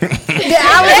like,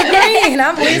 I was agreeing.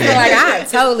 I'm listening. Like I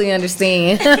totally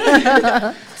understand.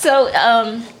 So,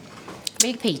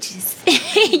 Big Peaches.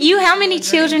 How many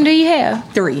children do you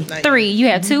have? 3. 3. You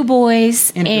have 2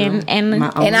 boys and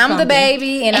I'm the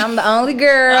baby and I'm the only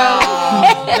girl.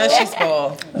 Oh, no, she's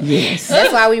spoiled. Yes.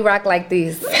 That's why we rock like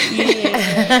this.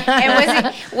 And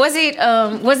was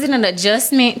it an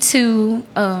adjustment to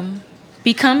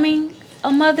becoming a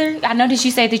mother? I know that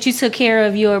you said that you took care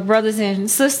of your brothers and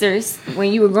sisters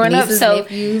when you were growing up,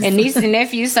 and nieces and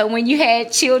nephews. So when you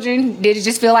had children, did it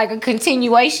just feel like a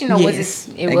continuation, or was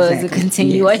it was a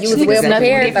continuation? You was well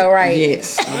prepared, though, right?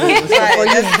 Yes.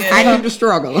 I knew the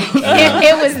struggle.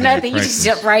 It was nothing. You just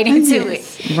jumped right into it.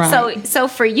 Right. So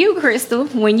for you, Crystal,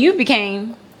 when you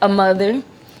became a mother,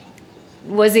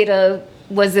 was it a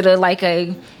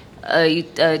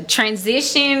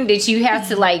transition that you have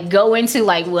to like go into,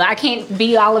 like, well, I can't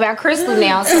be all about Crystal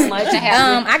now so much.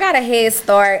 I got a head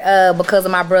start because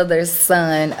of my brother's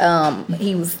son.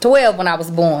 He was 12 when I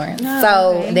was born.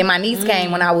 Then my niece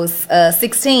came when I was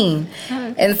 16.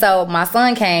 And so my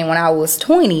son came when I was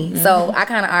 20. So I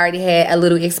kind of already had a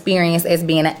little experience as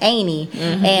being an auntie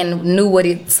and knew what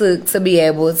it took to be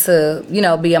able to,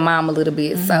 be a mom a little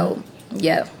bit. So,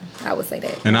 yeah. I would say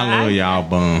that. And I love y'all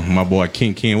bum. My boy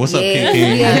Ken. What's up, Ken?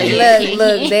 Yeah,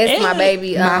 look, that's my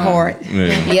baby. My heart.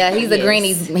 Yeah, he's a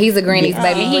Greenies. He's a Greenies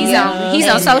baby. He's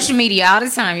on social media all the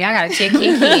time. Y'all gotta check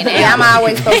Ken out. Yeah, I'm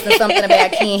always posting something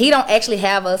about Ken. He don't actually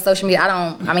have a social media.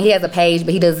 He has a page,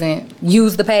 but he doesn't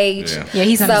use the page. Yeah,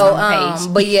 he's on his own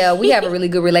page. But yeah, we have a really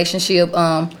good relationship.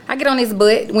 I get on his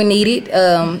butt when needed.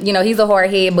 He's a hard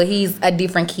head, but he's a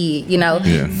different kid.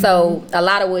 Yeah. So a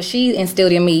lot of what she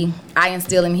instilled in me, I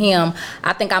instill in him.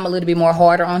 I think I'm a little bit more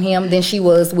harder on him than she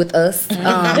was with us,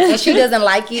 and she doesn't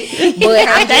like it. But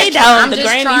I'm just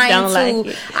trying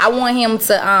to. I want him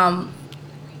to.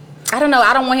 I don't know.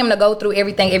 I don't want him to go through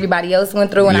everything everybody else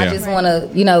went through, and I just want to,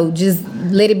 just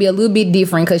let it be a little bit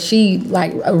different because she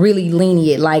really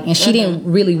lenient, and she didn't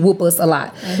really whoop us a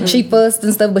lot. She fussed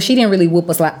and stuff, but she didn't really whoop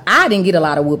us a lot. I didn't get a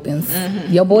lot of whoopings.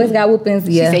 Your boys got whoopings,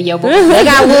 yeah. She said your boys. They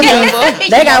got whoopings.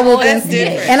 They got whoopings,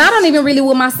 and I don't even really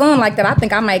whoop my son like that. I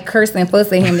think I might curse and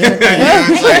fuss at him. Look, they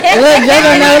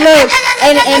gonna know. Look,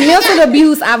 and mental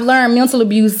abuse. I've learned mental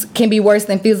abuse can be worse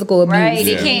than physical abuse. Right,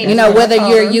 it can. Whether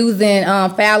you're using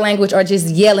foul language or just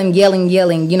yelling,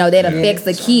 that affects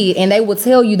the kid. And they will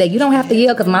tell you that you don't have to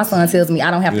yell, because my son tells me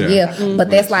I don't have to yell. But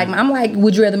that's I'm like,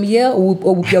 would you rather me yell or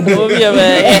whoop your butt?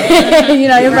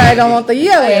 Everybody don't want to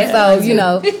yell. So,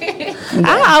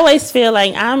 I always feel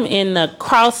like I'm in the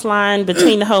cross line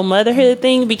between the whole motherhood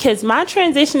thing, because my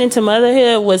transition into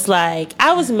motherhood was like,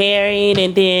 I was married,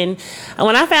 and then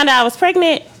when I found out I was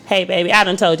pregnant, hey, baby, I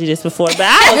done told you this before, but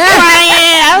I was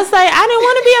crying. I was like, I didn't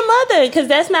want to be a mother because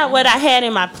that's not what I had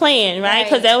in my plan, right?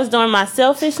 Because that was during my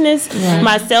selfishness,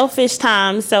 my selfish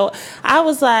time. So I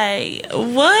was like,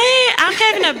 what? I'm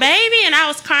having a baby? And I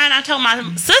was crying. I told my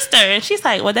sister, and she's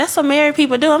like, well, that's what married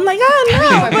people do. I'm like, oh,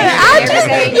 no. But I just,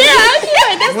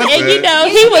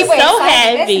 he was so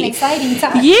happy. That's an exciting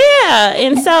time. Yeah.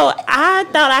 And so I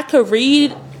thought I could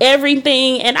read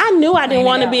everything, and I knew I didn't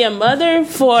want to be a mother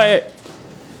for...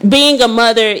 Being a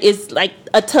mother is like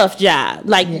a tough job.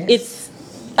 It's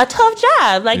a tough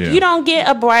job. You don't get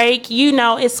a break.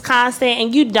 It's constant,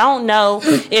 and you don't know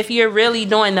if you're really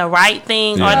doing the right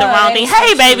thing or the wrong thing.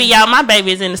 Hey, baby, y'all, my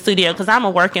baby is in the studio because I'm a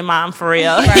working mom for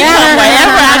real. Wherever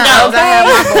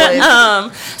I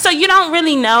go. So you don't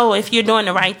really know if you're doing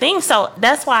the right thing. So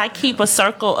that's why I keep a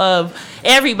circle of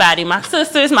everybody, my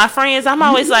sisters, my friends. I'm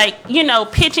always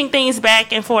pitching things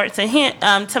back and forth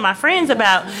to my friends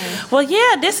about, well,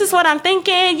 yeah, this is what I'm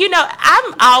thinking.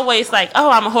 I'm always like,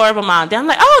 oh, I'm a horrible mom. Then I'm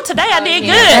like, oh, today I did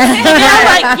good. And then I'm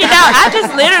like, I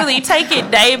just literally take it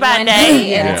day by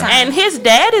day. And his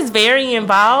dad is very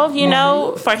involved,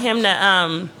 for him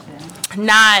to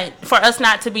for us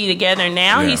not to be together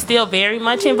now. He's still very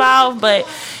much involved, but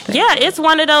it's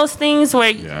one of those things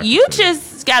where you just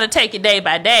got to take it day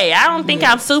by day. I don't think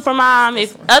I'm super mom.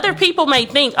 If other people may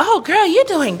think, oh, girl, you're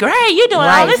doing great, you're doing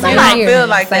all this, I'm like, feel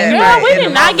like that. Girl, we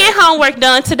did not get homework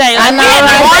done today. We in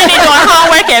the morning doing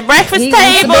homework at breakfast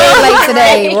table. Late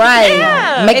today, right?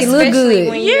 Yeah. Make it look good.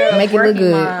 make it look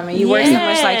good. Mom, and you work so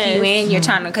much like you, and you're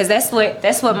trying to, because that's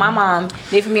what my mom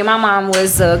did for me. My mom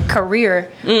was a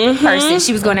career person.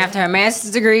 She was going after her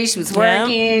master's degree. She was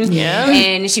working,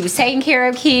 and she was taking care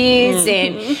of kids,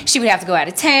 and she would have to go out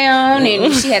of town,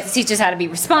 and she had to teach us how to be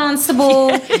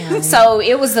responsible. So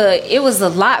it was a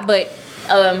lot, but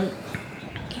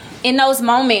in those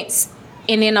moments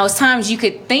and in those times, you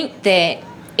could think that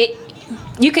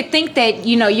you're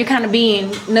kind of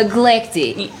being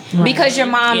neglected because your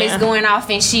mom is going off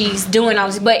and she's doing all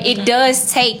this. But it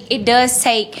does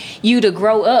take you to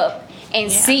grow up and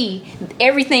see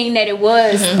everything that it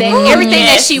was, everything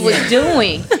that she was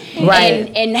doing,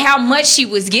 and how much she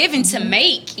was given to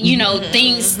make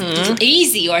things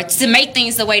easy, or to make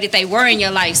things the way that they were in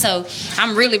your life. So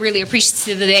I'm really, really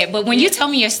appreciative of that. But when you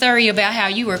told me your story about how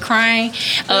you were crying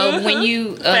when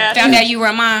you found out you were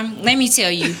a mom, let me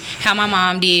tell you how my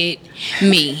mom did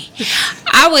me.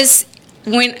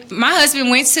 When my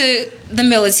husband went to the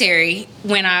military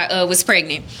when I was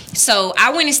pregnant, so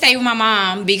I went and stayed with my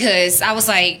mom because I was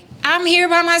like, I'm here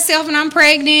by myself and I'm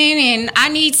pregnant and I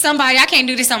need somebody. I can't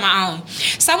do this on my own.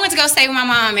 So I went to go stay with my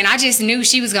mom, and I just knew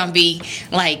she was going to be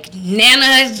like,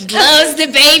 Nana loves the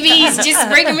babies. Just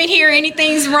bring them in here.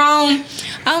 Anything's wrong.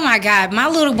 Oh, my God. My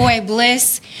little boy,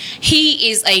 Bless,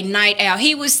 he is a night owl.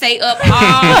 He would stay up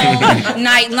all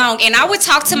night long. And I would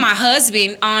talk to my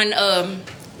husband on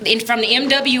from the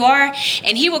MWR,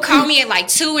 and he would call me at like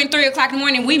 2 and 3 o'clock in the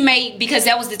morning. We made, because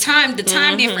that was the time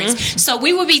difference. So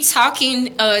we would be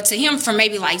talking to him from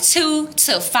maybe like 2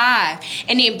 to 5,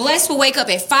 and then Bless would wake up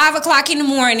at 5 o'clock in the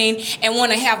morning and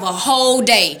want to have a whole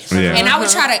day. And I would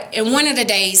try to. And one of the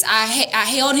days, I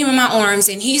held him in my arms,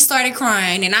 and he started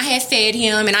crying, and I had fed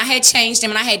him, and I had changed him,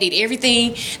 and I had did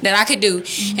everything that I could do,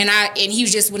 and he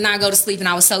just would not go to sleep, and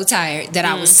I was so tired that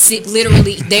I was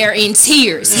literally there in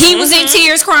tears. He was in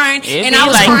tears, crying, and I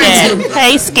was like crying too.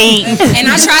 Hey, Skeet. And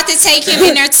I tried to take him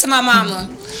in there to my mama,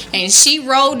 and she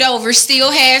rolled over,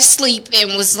 still half asleep,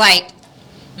 and was like,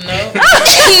 no.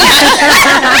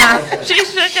 She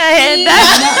shook her head.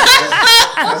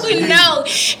 No.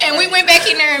 And we went back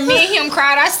in there, and me and him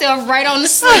cried ourselves right on to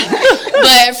sleep.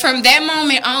 But from that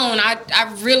moment on, I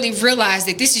really realized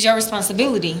that this is your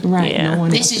responsibility. Right. Yeah.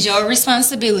 This is your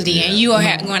responsibility, and you are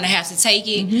going to have to take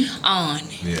it on.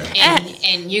 Yeah.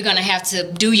 And you're going to have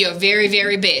to do your very,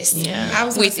 very best. Yeah. I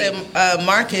was going to say,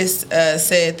 Marcus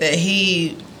said that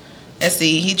he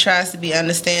tries to be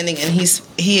understanding, and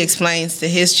he explains to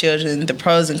his children the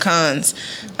pros and cons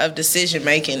of decision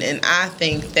making, and I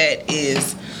think that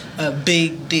is a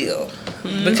big deal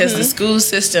because the school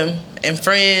system and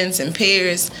friends and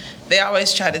peers, they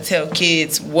always try to tell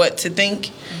kids what to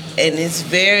think. And it's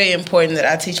very important that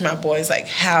I teach my boys like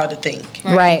how to think.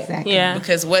 Right. Exactly. Yeah.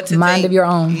 Because what to mind think, of your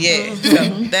own. Yeah. So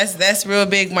that's real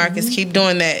big, Marcus. Keep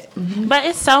doing that. But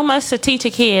it's so much to teach a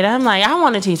kid. I'm like, I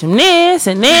want to teach them this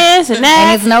and this and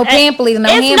that. And it's no pamphlets, no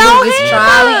handbook. It's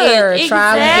trial and error.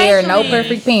 Trial and error. No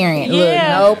perfect parent. Look,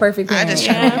 no perfect parent. I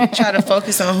just try to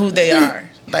focus on who they are.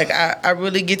 Like I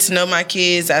really get to know my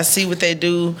kids. I see what they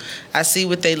do. I see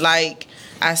what they like.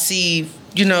 I see,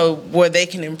 where they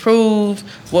can improve,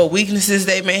 what weaknesses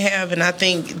they may have. And I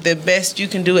think the best you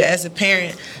can do as a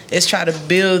parent is try to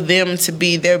build them to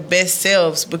be their best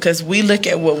selves, because we look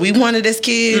at what we wanted as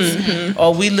kids,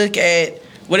 or we look at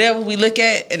whatever we look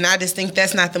at, and I just think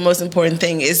that's not the most important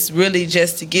thing. It's really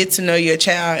just to get to know your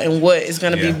child and what is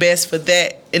going to be best for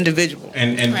that individual.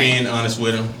 And being honest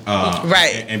with them.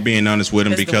 Right. And being honest with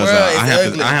them, because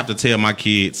I have to tell my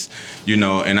kids,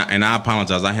 and I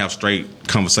apologize. I have straight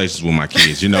conversations with my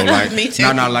kids, like me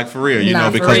too. No, like for real,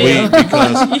 for real.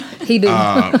 because he do.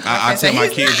 I tell my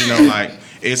kids, like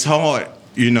it's hard,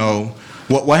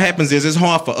 What happens is it's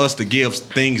hard for us to give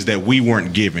things that we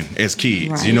weren't given as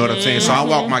kids. Right. You know what I'm saying? So I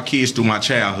walk my kids through my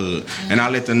childhood, and I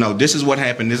let them know this is what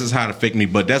happened, this is how it affected me,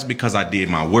 but that's because I did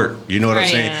my work. You know what I'm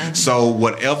saying? Yeah. So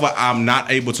whatever I'm not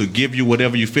able to give you,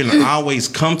 whatever you're feeling, always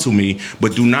come to me,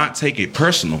 but do not take it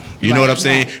personal. You know what I'm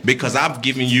saying? Because I've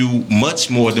given you much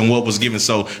more than what was given.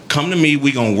 So come to me,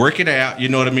 we're going to work it out. You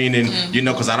know what I mean? And,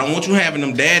 because I don't want you having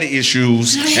them daddy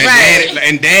issues,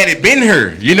 and daddy been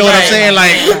her. You know what I'm saying?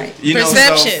 Like,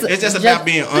 So it's just about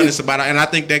being honest about it, and I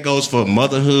think that goes for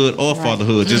motherhood or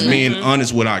fatherhood. Just being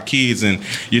honest with our kids, and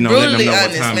letting them know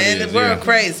what time it is. The world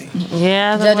crazy.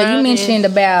 Yeah, Jojo, you mentioned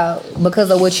about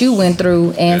because of what you went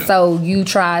through, and so you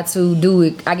try to do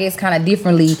it, I guess, kind of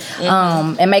differently,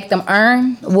 and make them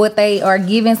earn what they are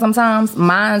given. Sometimes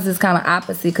mine's is kind of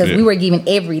opposite because we were given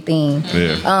everything.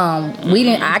 We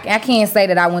didn't. I can't say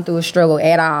that I went through a struggle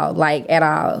at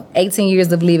all, 18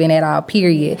 years of living at all.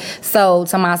 Period. So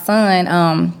to my son,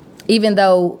 even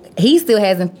though he still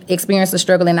hasn't experienced the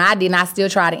struggle and I didn't, I still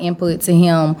try to input to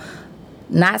him,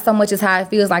 not so much as how it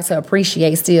feels like, to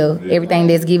appreciate still everything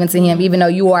that's given to him, even though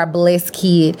you are a blessed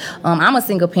kid. I'm a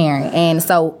single parent, and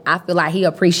so I feel like he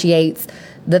appreciates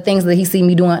the things that he see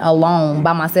me doing alone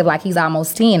by myself. Like, he's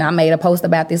almost 10. I made a post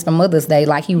about this for Mother's Day.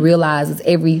 Like, he realizes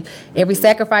every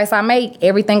sacrifice I make,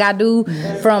 everything I do,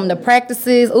 from the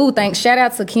practices. Shout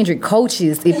out to Kendrick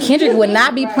coaches. If Kendrick would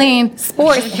not be playing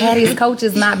sports, had his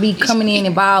coaches not be coming in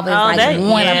involved as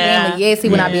one of them, yes, he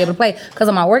would not be able to play because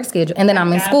of my work schedule. And then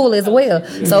I'm in school as well.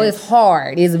 So it's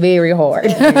hard. It's very hard.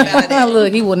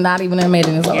 Look, he would not even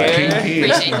imagine it's hard.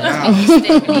 Appreciate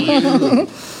that.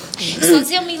 So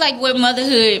tell me, like, what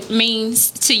motherhood means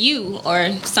to you,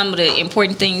 or some of the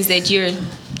important things that you're,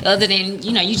 other than,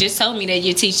 you just told me that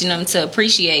you're teaching them to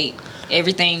appreciate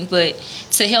everything, but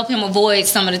to help him avoid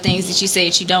some of the things that you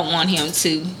said you don't want him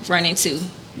to run into.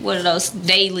 What are those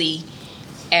daily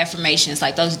affirmations,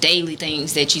 like those daily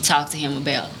things that you talk to him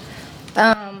about?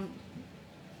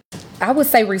 I would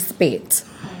say respect,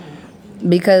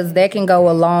 because that can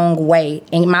go a long way.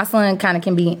 And my son kind of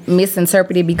can be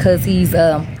misinterpreted because he's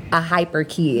a hyper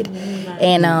kid.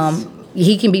 And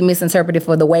he can be misinterpreted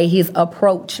for the way his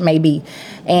approach may be.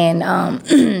 And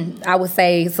I would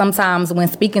say sometimes when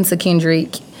speaking to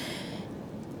Kendrick,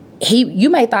 you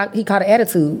may thought he caught an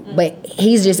attitude, but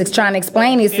he's just trying to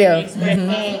explain himself.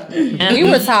 We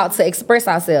were taught to express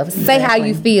ourselves, say how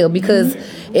you feel, because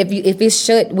if it's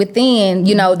shut within,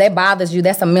 that bothers you.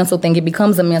 That's a mental thing. It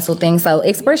becomes a mental thing. So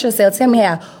express yourself. Tell me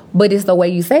how, but it's the way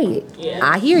you say it. Yeah.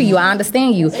 I hear you. I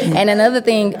understand you. And another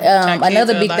thing,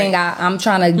 another big thing I'm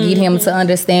trying to get him to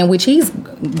understand, which he's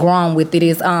grown with it,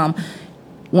 is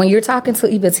when you're talking to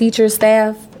either teachers,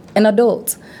 staff, and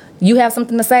adults, you have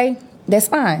something to say, that's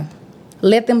fine.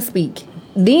 Let them speak.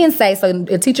 Then say, so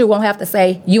a teacher won't have to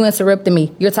say, you interrupted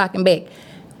me, you're talking back.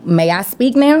 May I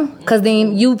speak now? Because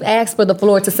then you've asked for the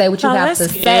floor to say what you have to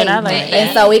say.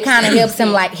 And so it kind of helps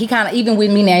him, like, he kind of, even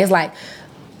with me now, he's like,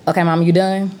 okay, Mom, you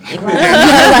done? I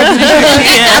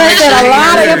said a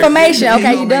lot of information.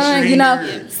 Okay, you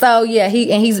done? So yeah,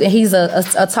 he's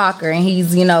a talker, and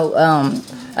he's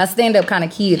a stand-up kind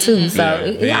of kid too. So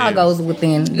it all goes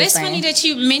within. It's funny that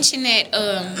you mentioned that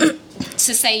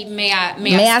to say, may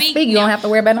I speak? You don't have to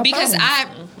worry about no because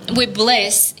problem. With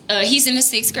Bless, he's in the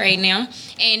 6th grade now,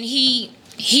 and he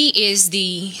is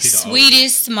the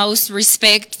sweetest, most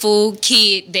respectful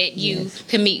kid that you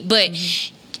can meet. But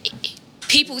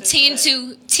people tend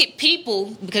to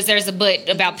because there's a but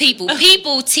about people.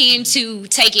 People tend to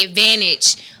take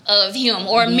advantage of him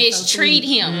or mistreat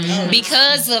him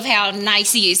because of how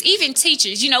nice he is. Even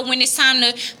teachers, when it's time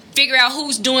to figure out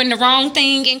who's doing the wrong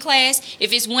thing in class,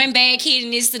 if it's one bad kid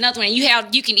and it's another one,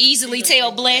 you can easily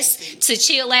tell Bless to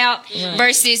chill out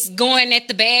versus going at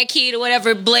the bad kid or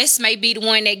whatever. Bless may be the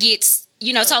one that gets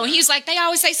told. He was like, they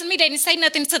always say something to me, they didn't say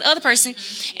nothing to the other person.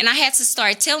 And I had to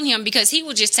start telling him, because he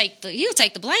will just take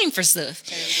the blame for stuff.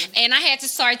 And I had to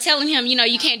start telling him,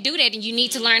 you can't do that, and you need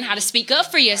to learn how to speak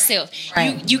up for yourself.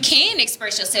 You can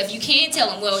express yourself. You can tell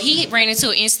him. Well, he ran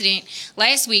into an incident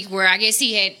last week where I guess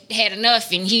he had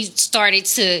enough, and he started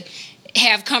to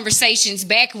have conversations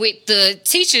back with the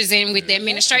teachers and with the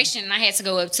administration, and I had to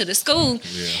go up to the school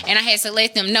and I had to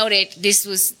let them know that this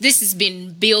has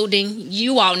been building.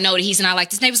 You all know that he's not like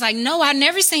this. And they was like, no, I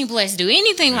never seen Bless do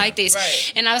anything like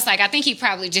this. And I was like, I think he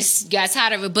probably just got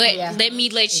tired of it, but let me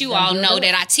let you all know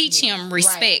that I teach him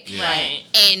respect.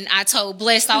 And I told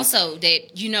Bless also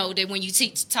that that when you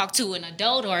talk to an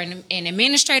adult or an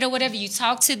administrator or whatever, you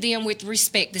talk to them with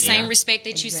respect, the same respect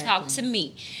that you talk to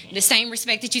me, the same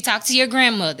respect that you talk to your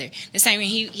grandmother. The same.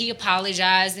 He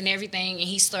apologized and everything, and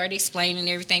he started explaining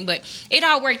everything, but it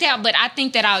all worked out. But I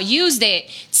think that I'll use that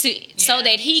so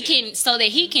that he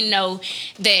can know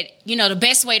that the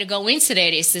best way to go into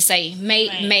that is to say, may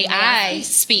I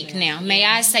speak now? May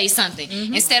I say something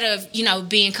instead of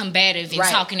being combative and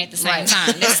talking at the same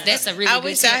time. That's a really I good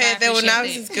wish tip. I had that when I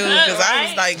was in school, because I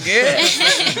was like,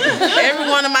 girl. Every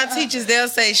one of my teachers, they'll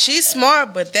say she's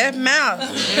smart, but that mouth.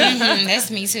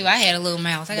 That's me too. I had a little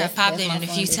mouth. I got popped in a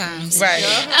few times.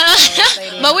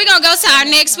 But we're gonna go to our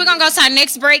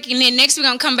next break, and then next we're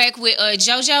gonna come back with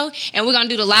JoJo, and we're gonna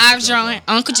do the live drawing.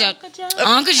 Uncle JoJo with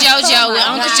Uncle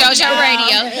JoJo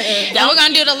Radio. And we're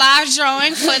gonna do the live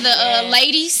drawing for the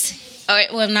ladies.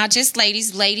 Well, not just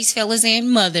ladies, fellas, and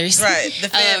mothers. Right, the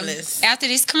families. After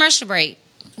this commercial break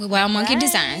with Wild Monkey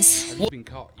Designs. Been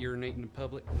caught urinating in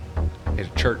public, at a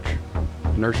church,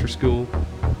 nursery school,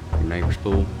 your neighbor's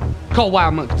pool. Call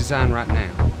Wild Monkey Design right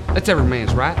now. That's every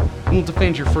man's right, and we'll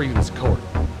defend your freedoms in court.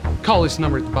 Call this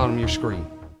number at the bottom of your screen.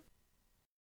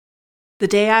 The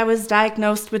day I was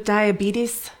diagnosed with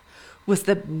diabetes was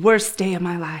the worst day of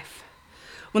my life.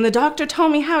 When the doctor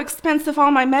told me how expensive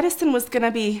all my medicine was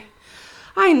gonna be,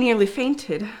 I nearly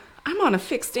fainted. I'm on a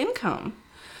fixed income.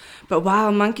 But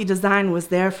Wild Monkey Design was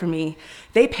there for me.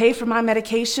 They pay for my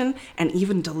medication and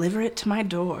even deliver it to my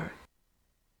door.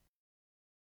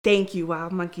 Thank you,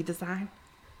 Wild Monkey Design.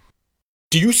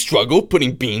 Do you struggle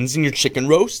putting beans in your chicken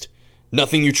roast?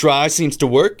 Nothing you try seems to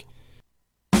work?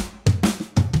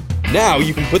 Now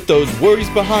you can put those worries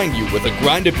behind you with a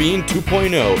Grind-A-Bean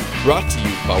 2.0, brought to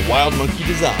you by Wild Monkey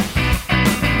Design.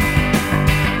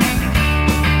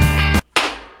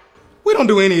 We don't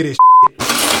do any of this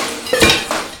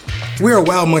shit. We're a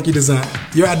Wild Monkey Design,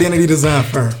 your identity design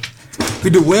firm. We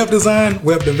do web design,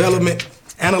 web development,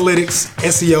 analytics,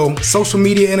 SEO, social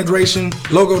media integration,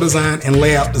 logo design, and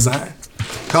layout design.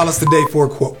 Call us today for a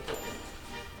quote.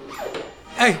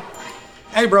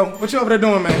 Hey, bro, what you over there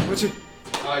doing, man? What you?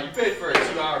 You paid for a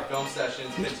 2-hour film session.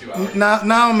 It's been 2 hours.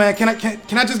 No, man. Can I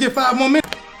just get 5 more minutes?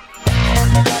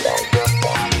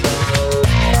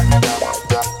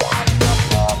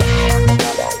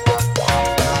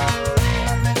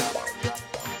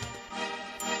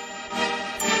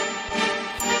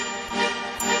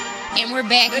 And we're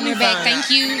back. Thank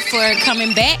you for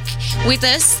coming back with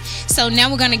us. So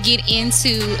now we're going to get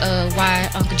into why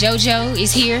Uncle JoJo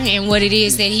is here and what it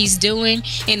is that he's doing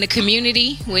in the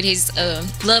community with his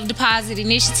Love Deposit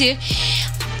initiative.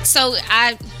 So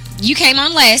you came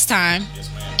on last time.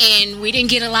 And we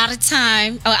didn't get a lot of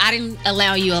time. Oh, I didn't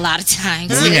allow you a lot of time.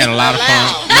 We had a lot of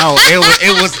fun. No, it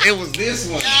was this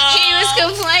one. He was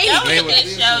complaining.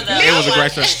 It was a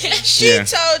great show.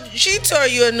 She tore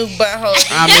you a new butthole.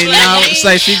 I mean, no,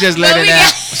 say she just let it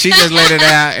out. She just let it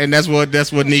out, and that's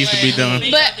what needs to be done.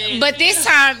 But this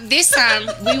time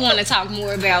we want to talk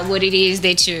more about what it is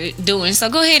that you're doing.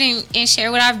 So go ahead and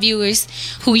share with our viewers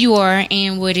who you are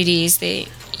and what it is that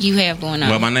you have going on.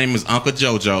 Well, my name is Uncle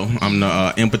JoJo. I'm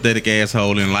the empathetic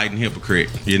asshole, enlightened hypocrite,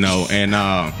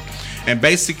 and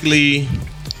basically,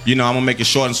 I'm gonna make it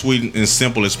short and sweet and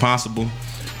simple as possible.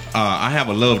 I have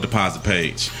a Love Deposit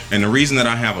page, and the reason that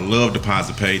I have a Love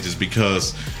Deposit page is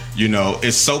because,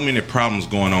 it's so many problems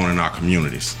going on in our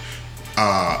communities.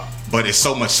 But it's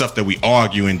so much stuff that we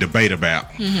argue and debate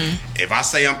about. Mm-hmm. If I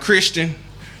say I'm Christian,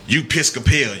 you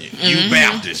Episcopalian, you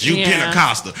Baptist, you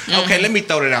Pentecostal. Okay, let me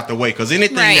throw that out the way, because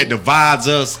anything that divides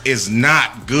us is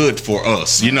not good for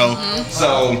us,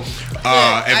 So if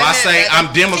I say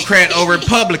I'm Democrat or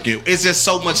Republican, it's just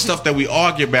so much stuff that we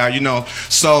argue about,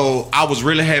 So I was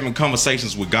really having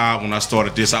conversations with God when I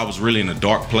started this. I was really in a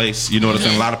dark place, what I'm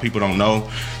saying? A lot of people don't know.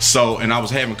 So, and I was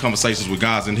having conversations with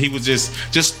God, and he was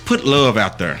just put love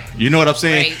out there. You know what I'm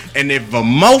saying? Right. And if a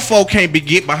mofo can't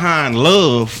get behind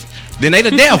love, then they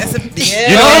the devil. You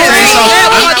know what I'm saying? So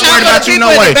I'm not worried about you no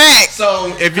way.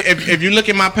 So if you look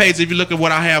at my page, if you look at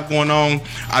what I have going on,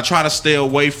 I try to stay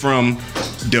away from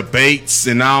debates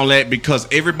and all that, because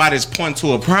everybody's pointing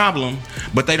to a problem,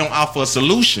 but they don't offer a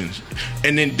solution.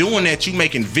 And then doing that, you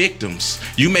making victims.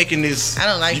 You making this. I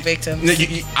don't like victims.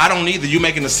 I don't either. You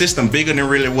making the system bigger than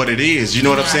really what it is. You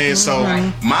know what I'm saying? So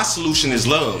my solution is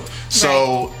love.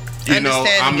 So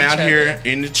I'm out here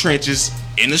in the trenches,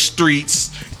 in the streets,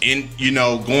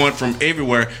 going from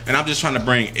everywhere, and I'm just trying to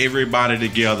bring everybody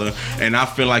together, and I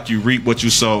feel like you reap what you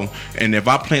sow. And if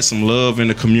I plant some love in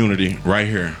the community right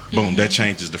here, boom, that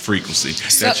changes the frequency.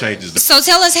 That changes the. So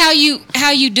tell us how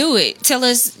you do it. Tell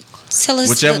us.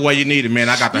 Whichever way you need it, man.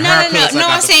 I got the haircuts. No.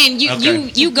 I'm saying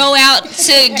you go out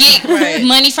to get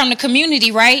money from the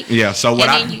community, right? Yeah. So what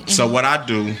I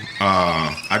do,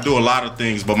 I do a lot of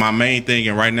things, but my main thing,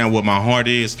 and right now what my heart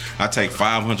is, I take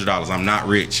 $500. I'm not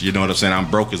rich. You know what I'm saying? I'm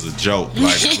broke as a joke.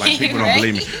 Like people don't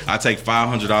believe me. I take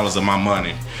 $500 of my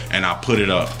money and I put it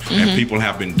up, and people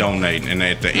have been donating. And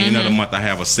at the end of the month, I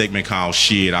have a segment called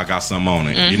 "Shit, I Got Some on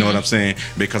It." You know what I'm saying?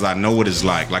 Because I know what it's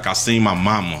like. Like I seen my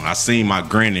mama, I seen my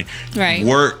granny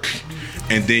work,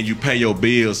 and then you pay your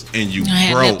bills and you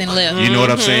broke. You know what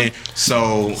I'm saying?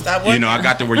 So I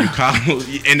got to where you call,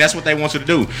 and that's what they want you to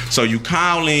do. So you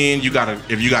call in.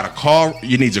 If you got a car,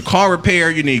 you need your car repair.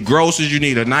 You need groceries. You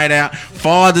need a night out.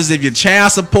 Fathers, if your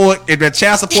child support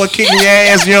kicking your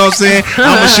ass, you know what I'm saying?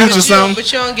 I'm gonna shoot you something.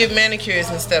 But you don't get manicures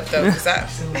and stuff though, because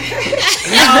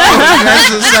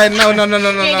no.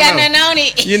 You ain't got nothing on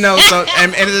it. So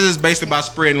and it is based about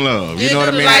spreading love. You know what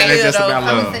I mean? It's just about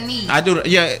love. I do.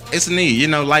 Yeah, it's a need.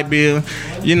 Light bill.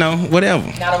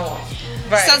 Whatever. Not a want.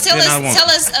 Right. So tell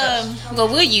us.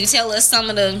 Will you tell us some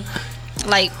of the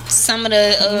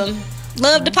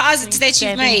love deposits that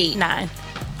you've made? 9.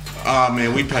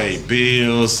 Man, we paid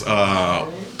bills,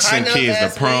 send note kids to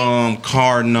last prom,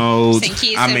 car notes. Send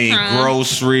kids I to mean, prom.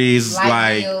 groceries,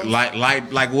 Light bills.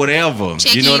 like whatever.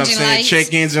 Check you know what I'm engine saying? lights.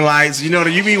 Check engine lights. You know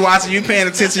that you be watching, you paying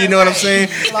attention. You know what I'm saying?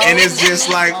 And it's just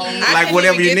like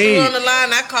whatever you need. On the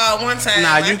line, I called one time.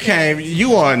 Nah, you can't.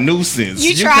 You are a nuisance.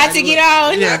 You tried to get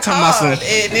on. Yeah, talking about some.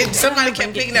 And somebody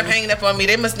kept picking up, hanging up on me.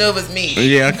 They must know it was me.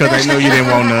 Yeah, because they know you didn't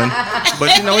want none.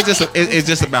 But you know, it's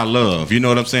just about love. You know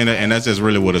what I'm saying? And that's just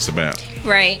really what it's about.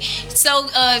 Right. So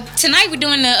tonight we're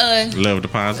doing the Love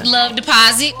deposit. love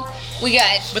deposit. We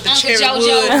got With the Uncle cherry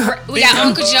JoJo. wood. We got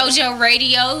Uncle JoJo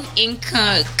Radio in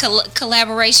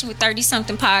collaboration with 30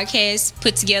 Something Podcast.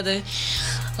 Put together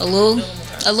a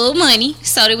little money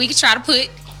so that we can try to put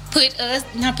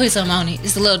something on it.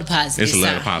 It's a little deposit. It's a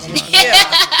love deposit.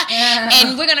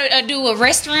 And we're gonna do a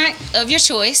restaurant of your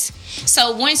choice.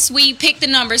 So once we pick the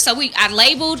number, I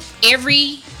labeled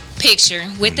every picture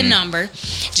with the number.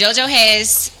 JoJo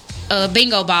has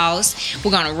bingo balls.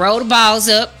 We're gonna roll the balls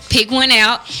up, pick one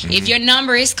out. If your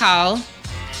number is called,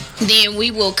 then we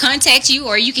will contact you,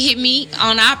 or you can hit me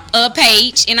on our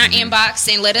page in our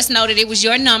inbox and let us know that it was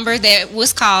your number that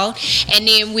was called, and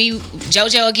then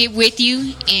JoJo will get with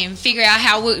you and figure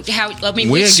out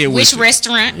which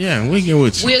restaurant. Yeah, we'll get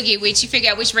with you. We'll get with you, figure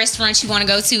out which restaurant you want to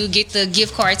go to, get the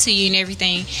gift card to you and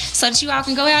everything, so that you all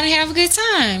can go out and have a good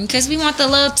time. Because we want the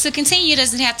love to continue. It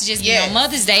doesn't have to just be on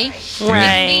Mother's Day.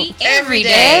 Right. Every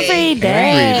day.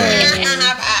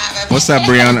 What's up,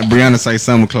 Brianna? Brianna say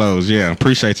summer clothes. Yeah,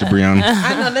 appreciate you, Brianna.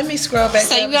 I know. Let me scroll back.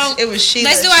 So up. It was Sheila.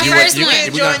 Let's do our first one.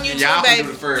 We'll join you too, baby.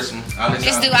 do the first one.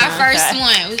 Let's do our first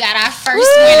one. We got our first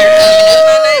winner coming up.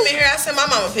 My name in here. I sent my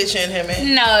mama a picture in here,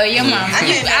 man. No, your mama.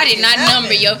 I did not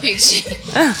number your picture. Did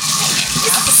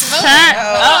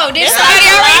somebody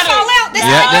already fall out? Am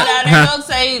I supposed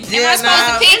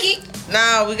to pick it?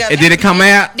 No, we got. Did it come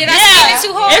out? Did I spell it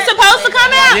too hard? It's supposed to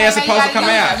come out. Yeah, it's supposed to come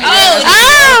out.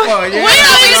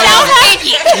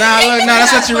 No,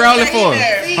 that's what you're rolling for.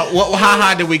 How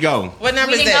high did we go? What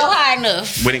number We is didn't go that? high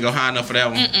enough. We didn't go high enough for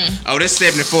that one. Oh, this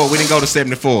 74. We didn't go to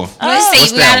 74. Let's see.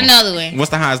 What's We that got one? another one.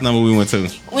 What's the highest number we went to?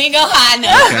 We didn't go high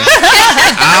enough.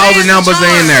 All the numbers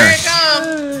are in there. Here it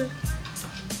comes.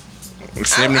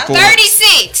 74.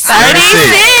 36.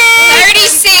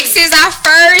 36 is our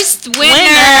first Winner.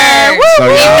 winner. So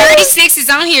If y'all- 36 is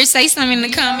on here, say something in the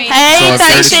comments. Hey, So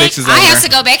 36 is on I have there.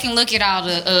 to go back and look at all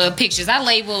the pictures. I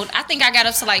think I got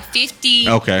up to like 50.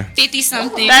 Okay. 50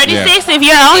 something. 36. If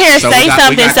you're on here, So say we got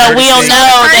something so 36. we'll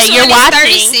know First that you're one is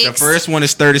watching. 36. The first one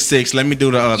is 36. Let me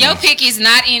do the other Your one. pick is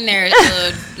not in there,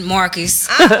 Marcus.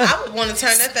 I would want to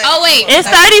turn that thing. Oh wait, It's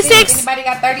 36. Anybody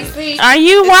got 36? Are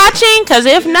you watching? Because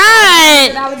if not,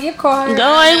 $1 gift card.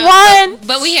 going one,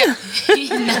 but we have.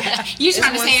 You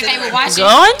trying to say if they were watching?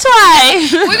 going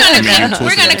twice. We're gonna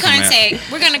Twist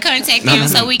contact them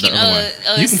so we can You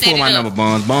can set pull it my up. number,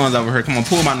 Bonds. Bonds over here. Come on,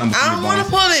 pull my number for I me, don't want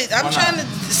to Bonds. pull it. I'm trying to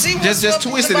see what's Just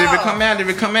up twist with it. the If it ball.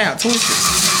 come out, twist it.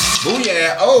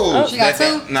 Booyah. Oh. She got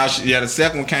two? No, the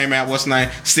second one came out, what's the name?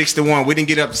 61. We didn't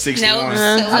get up to 61.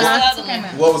 No, so what's the other one?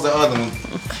 What was the other one?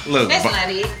 Look. That's not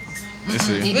it. Let's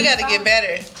see. We got to get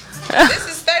better. This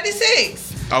is 36.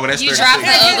 Oh, that's You 36. dropped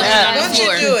the other one on Why the don't you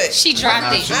floor. do it? She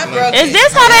dropped it. I broke Is it.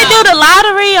 this how they do the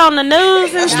lottery on the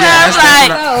news and stuff?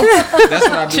 That's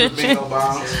what I do with bingo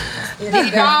balls.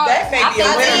 That may be a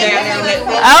winner down there.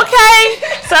 Okay,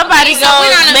 somebody So go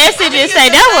we're gonna- message and say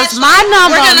that was my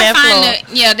number We're on gonna that floor. find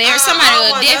somebody I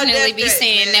will want definitely be that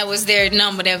saying that was their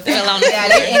number that fell on the Yeah,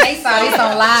 floor. and they saw this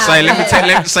on live.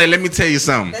 Let me tell you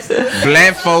something.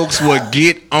 Black folks will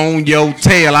get on your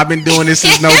tail. I've been doing this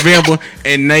since November,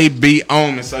 and they be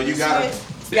on me. So you gotta.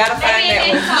 Gotta find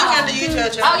that one. Look under you,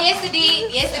 JoJo. Oh, yes, it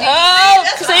did. Yes, it did. Oh,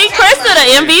 see, Krista,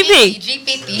 the MVP.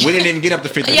 G50. We didn't even get up to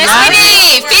 50. Yes, we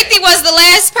did. 50 was the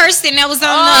last person that was on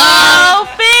Oh,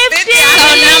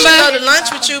 50. Go to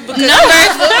lunch with you because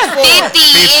 50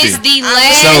 is the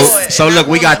last. So look,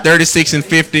 we got 36 and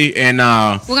 50, and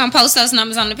We're gonna post those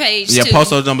numbers on the page yeah, too. post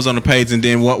those numbers on the page, and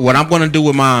then what I'm gonna do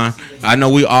with mine, I know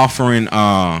we are offering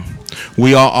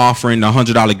the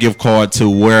 $100 gift card to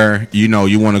where you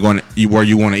want to go where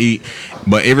you want to eat,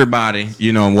 but everybody,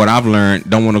 what I've learned,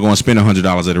 don't want to go and spend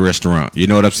 $100 at a restaurant. You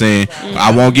know what I'm saying?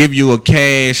 I won't give you a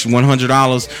cash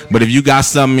 $100, but if you got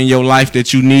something in your life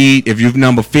that you need, if you've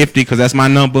number 50, because that's my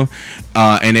number,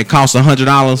 and it costs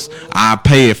 $100, I'll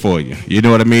pay it for you. You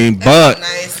know what I mean? But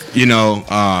nice.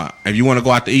 if you want to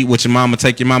go out to eat with your mama,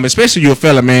 take your mama, especially you a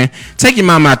fella, man, take your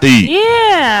mama out to eat.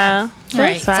 Yeah.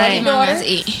 Right. That's Take your right. mama to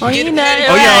eat. Well, you know,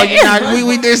 Oh yeah,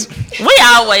 we this. we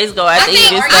always go out to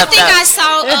eat and I stuff. think I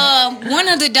saw one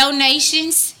of the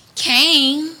donations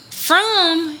came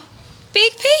from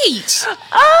Big Peach.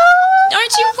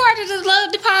 Aren't you part of the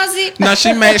love deposit? No,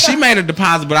 she made a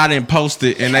deposit, but I didn't post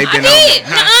it, and they've been. I did.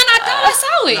 I thought I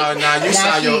saw it. No, you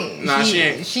saw your. No, she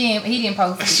ain't. He didn't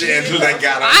post it. She ain't do that.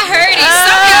 Got I heard it.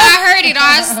 Somehow I heard it. I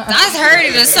heard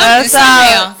it or something.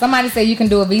 Somehow. Somebody said you can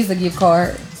do a Visa gift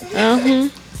card.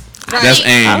 That's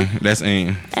Ann. That's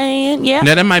Ann. And yeah.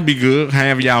 Now that might be good.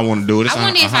 However y'all want to do it. It's I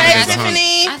wonder if I got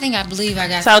Tiffany. I believe I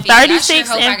got so 50. 36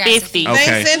 and 50.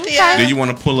 Okay. Cynthia. Do you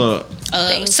want to pull a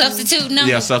substitute number?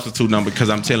 Yeah, substitute number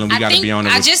because I'm telling we got to be on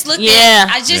it. I just looked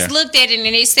at it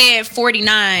and it said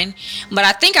 49, but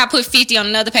I think I put 50 on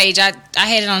another page. I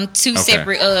had it on two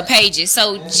separate pages.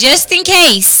 So just in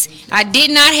case I did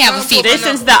not have a 50. This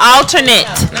is the alternate.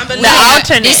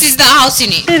 This is the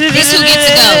alternate. This who gets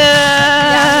to go.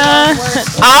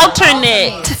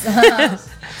 Alternate.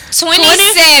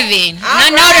 27.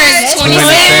 I know there's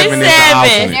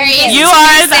 27. You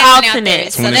are the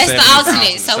alternate. So that's the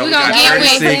alternate. So we're going to get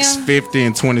with 36, 50,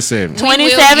 and 27.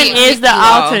 27 is the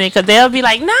alternate because they'll be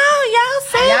like, no, y'all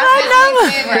say my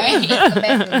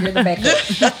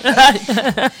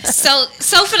number. So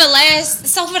for the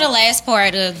last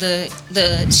part of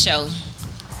the show,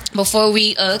 before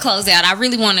we close out, I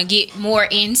really want to get more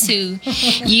into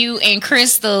you and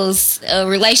Crystal's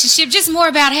relationship, just more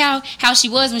about how she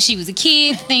was when she was a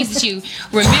kid, things that you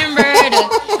remembered,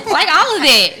 like all of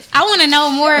that. I want to know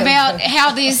more about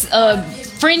how this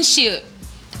friendship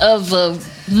of a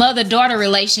mother-daughter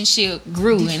relationship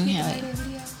grew and how.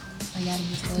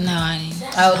 No, I didn't.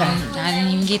 Okay. I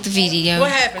didn't even get the video.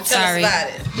 What happened? Tell us about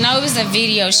it. No, it was a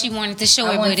video. She wanted to show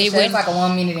it, but it was like a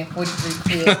 1 minute and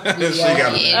 43 clip video.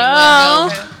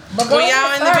 But were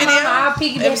y'all in the video? I'll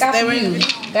piggyback off of you.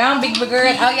 Down big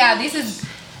girl. Oh yeah, this is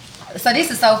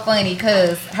so funny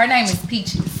because her name is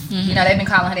Peaches. Mm-hmm. You know, they've been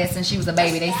calling her that since she was a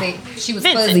baby. They said she was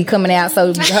fuzzy coming out.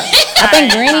 So I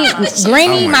think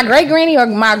Granny, my great granny or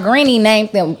my granny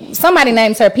named them. Somebody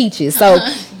named her Peaches. So.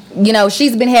 You know,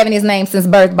 she's been having his name since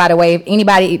birth, by the way. If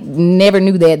anybody never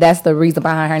knew that, that's the reason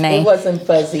behind her name. It wasn't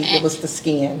fuzzy. It was the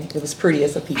skin. It was pretty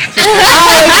as a peach. You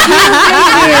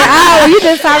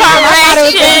just talking about it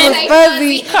was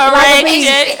fuzzy. Correct.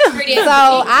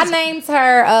 So I named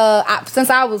her, since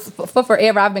I was, for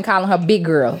forever, I've been calling her Big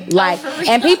Girl. Like,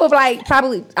 and people like,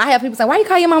 probably, I have people say, why you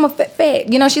call your mama fat?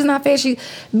 You know, she's not fat. She's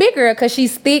Big Girl because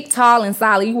she's thick, tall, and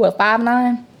solid. You what,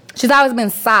 5'9"? She's always been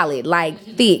solid, like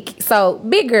thick. So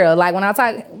Big Girl, like when I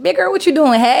talk, Big Girl, what you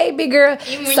doing? Hey, Big Girl.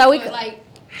 So we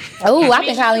I've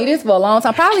been calling you this for a long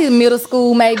time. Probably middle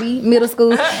school.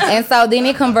 And so then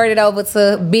it converted over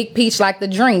to Big Peach, like the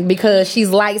drink, because she's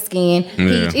light skinned.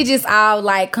 Peach. It just all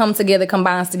like combines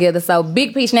together. So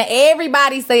Big Peach. Now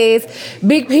everybody says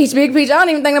Big Peach, Big Peach. I don't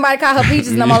even think nobody call her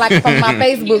Peaches no more, like from my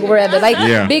Facebook or whatever. Like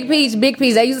Big Peach, Big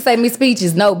Peach. They used to say Miss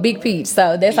Peaches. No, Big Peach.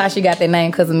 So that's how she got that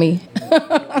name, because of me.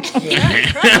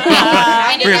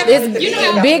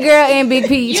 It's Big Girl and Big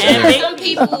Peach. Some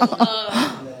people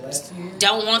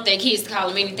don't want their kids to call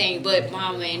them anything but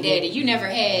mama and daddy. You never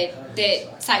had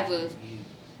that type of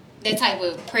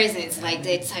presence, like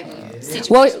that type of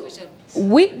situation with your.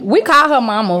 We call her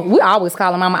mama. We always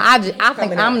call her mama. I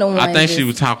think I'm the one. I think she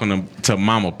was talking to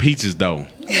Mama Peaches though.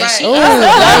 Right.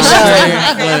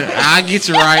 I get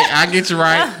you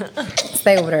right.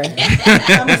 Stay over there.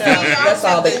 That's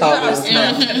all they call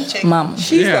her. Mama.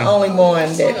 She's the only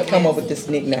one that come up with this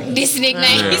nickname.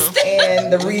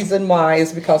 And the reason why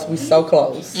is because we're so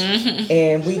close.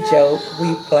 And we joke,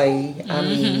 we play. I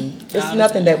mean, there's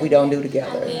nothing that we don't do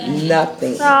together.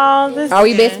 Nothing. Are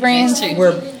we best friends?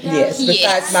 Yes.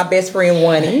 Besides my best friend,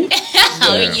 Wani. You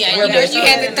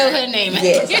had to throw her name in.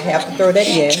 Yes, I have to throw that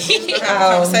in.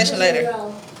 Conversation later.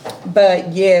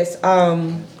 But yes,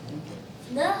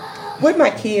 with my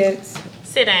kids,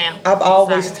 sit down. I've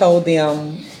always told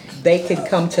them they could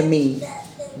come to me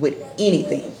with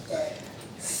anything.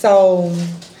 So,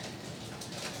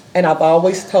 and I've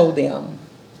always told them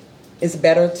it's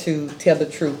better to tell the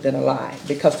truth than a lie,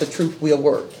 because the truth will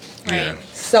work. Yeah.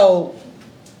 So,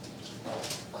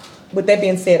 with that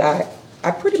being said,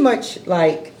 I pretty much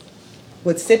like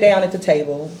would sit down at the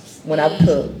table when I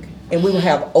cook, and we would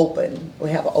have an open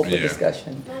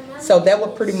discussion. So that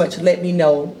would pretty much let me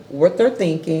know what they're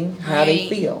thinking, how they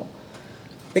feel.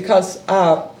 Because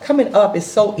coming up is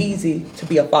so easy to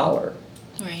be a follower.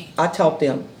 Right. I taught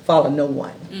them, follow no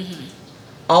one.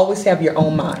 Always have your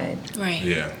own mind. Right.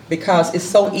 Yeah. Because it's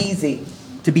so easy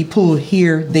to be pulled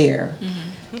here, there.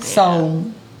 So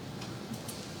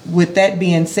with that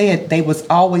being said, they was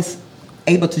always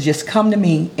able to just come to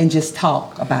me and just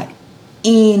talk about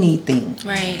anything.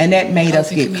 Right. And that made us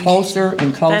Open get communication. closer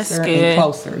and closer That's and good.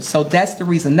 closer. So that's the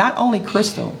reason. Not only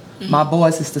Crystal, my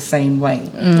boys is the same way.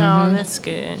 Oh, that's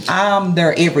good. I'm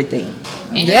their everything.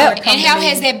 And how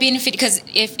has that benefited? Because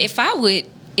if I would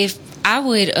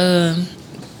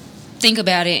think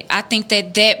about it, I think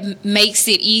that makes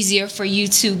it easier for you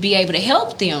to be able to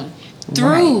help them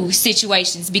through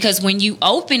situations, because when you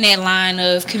open that line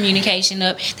of communication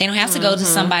up, they don't have to go to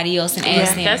somebody else and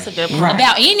ask them that's a good point.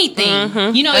 about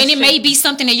anything, you know, That's and it true. may be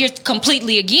something that you're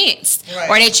completely against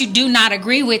or that you do not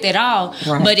agree with at all.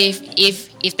 Right. But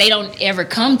if they don't ever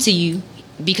come to you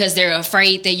because they're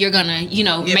afraid that you're gonna, you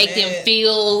know, make them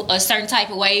feel a certain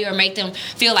type of way or make them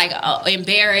feel like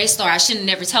embarrassed or I shouldn't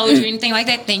have never told you anything like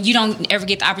that, then you don't ever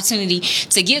get the opportunity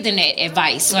to give them that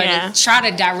advice or to try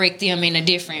to direct them in a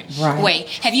different way.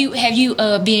 Have you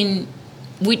been?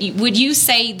 Would you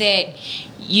say that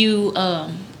you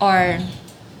are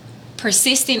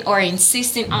persistent or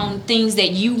insistent on things that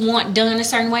you want done a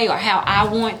certain way or how I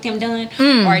want them done,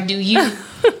 or do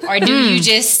you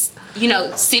just, you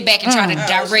know, sit back and try to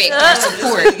direct or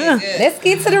support? Let's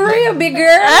get to the real, big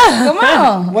girl. Come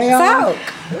on. Well, talk.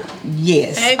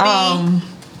 Yes.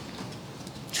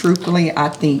 Truthfully, I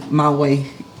think my way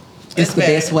is the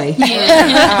best way.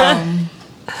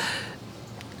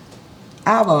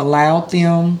 I've allowed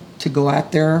them to go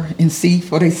out there and see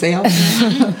for themselves.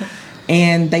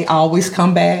 And they always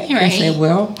come back and say,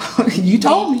 well, you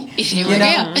told me. You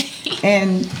know?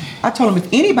 And I told them, if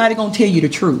anybody going to tell you the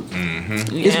truth,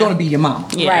 it's going to be your mama.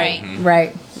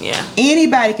 Right. Yeah.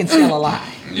 Anybody can tell a lie.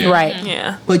 Right.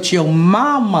 Yeah. But your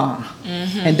mama,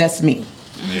 and that's me,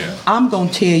 I'm going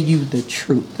to tell you the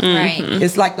truth. Right.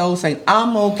 It's like those saying,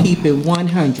 I'm going to keep it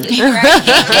 100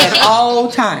 at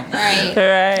all times.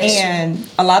 Right. And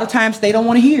a lot of times they don't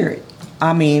want to hear it.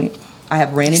 I mean, I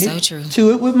have ran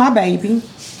into it with my baby.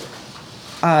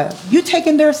 You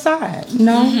taking their side.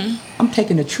 No, I'm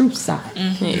taking the truth side.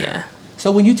 Yeah.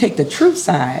 So when you take the truth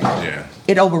side,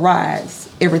 it overrides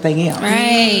everything else.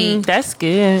 Right. That's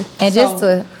good. And just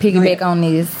to piggyback on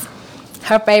this,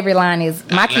 her favorite line is,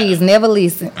 my kids never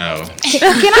listen. Oh. Can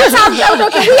I talk, Jojo?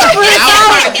 Can we have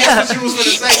her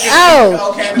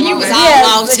talk? You was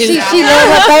all off too. She love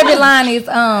her favorite line is,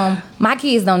 my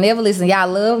kids don't never listen.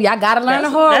 Y'all gotta learn the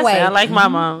hard way. I like my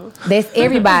mom. That's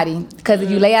everybody. Because if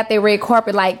you lay out that red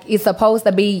carpet, like, it's supposed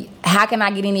to be, how can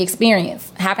I get any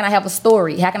experience? How can I have a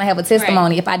story? How can I have a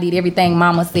testimony if I did everything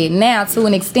mama said? Now, to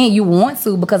an extent, you want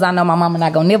to, because I know my mama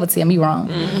not gonna never tell me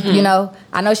wrong. You know?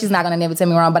 I know she's not gonna never tell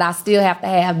me wrong, but I still have to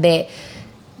have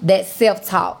that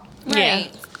self-talk.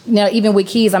 Right. You know, even with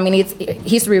kids, I mean,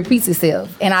 history repeats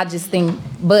itself, and I just think,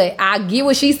 but I get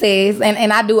what she says,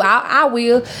 and I do, I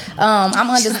will. I'm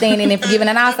understanding and forgiving,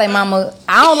 and I'll say, Mama,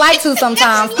 I don't like to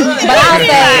sometimes, but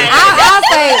I'll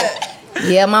say,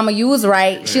 yeah, Mama, you was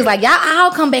right. She was like, y'all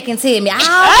come back and tell me. Y'all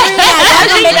come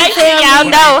back and tell me. Y'all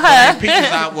know her.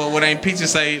 Peaches out. Well, what ain't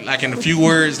Peaches say? Like in a few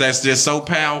words, that's just so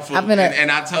powerful. And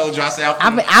I told you, I said,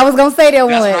 I was gonna say that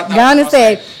one. Gonna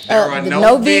say,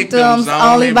 no victims,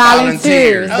 only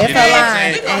volunteers. That's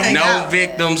her line. No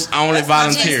victims, only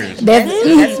volunteers.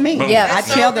 That's me. Boom. Yeah, I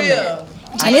tell them that.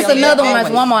 And it's another one. That's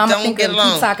one more. I'm gonna think of.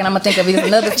 Keep talking. I'm gonna think of it. It's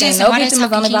another thing. No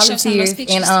victims, only volunteers.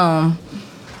 And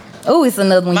oh, it's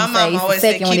another one. My you say. mom always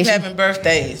said, keep having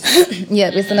birthdays.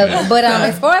 Yeah, it's another one. But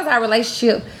as far as our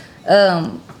relationship,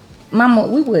 Mama,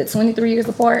 we 23 years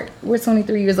apart. We're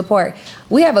 23 years apart.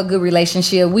 We have a good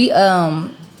relationship. We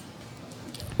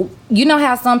you know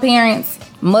how some parents,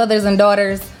 mothers and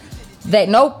daughters,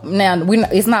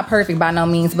 it's not perfect by no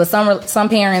means, but some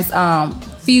parents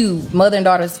feud, mother and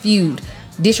daughters feud,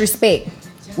 disrespect.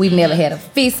 We've never had a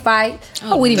fist fight.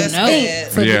 I wouldn't even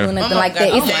think to do nothing like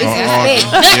that. It's respect.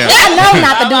 I know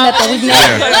not to do nothing.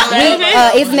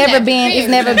 It's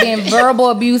never been verbal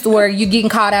abuse where you getting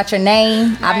called out your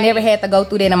name. I've never had to go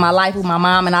through that in my life with my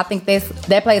mom, and I think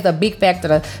that plays a big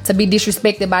factor to be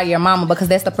disrespected by your mama, because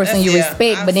that's the person you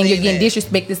respect, but then you're getting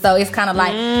disrespected. So it's kind of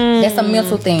like that's a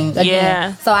mental thing again.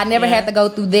 Yeah. So I never had to go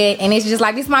through that, and it's just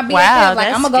like, this my BFF. Wow, like,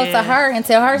 I'm gonna go to her and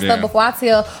tell her stuff before I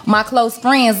tell my close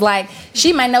friends. Like,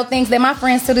 she might know things that my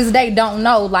friends to this day don't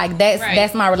know. Like,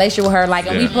 that's my relationship with her. Like,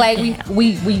 we play,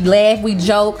 we laugh, we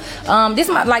joke. This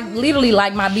my literally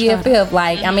like my BFF.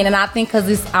 Like, I mean, and I think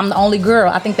because I'm the only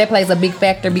girl, I think that plays a big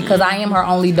factor, because I am her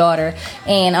only daughter,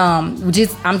 and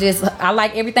I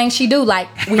like everything she do. Like,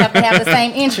 we have to have the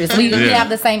same interests. We have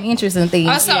the same interests in things.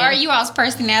 Also, are you all's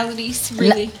personalities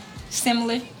really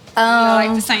similar? You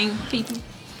like the same people?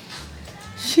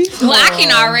 Well, I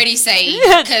can already say,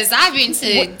 because I've been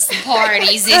to some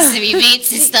parties and some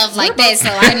events and stuff like that, so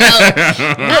I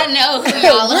know who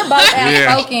y'all We're both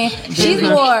outspoken. She's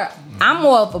more I'm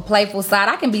more of a playful side.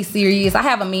 I can be serious. I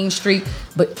have a mean streak,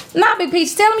 but not Big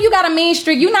Peach. Tell them you got a mean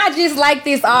streak. You're not just like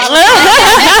this all the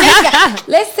time.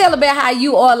 Let's tell about how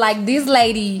you are. Like this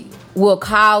lady will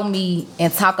call me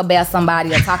and talk about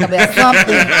somebody or talk about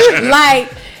something,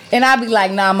 like, and I'll be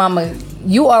like, nah, mama,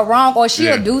 you are wrong, or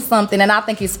she'll do something, and I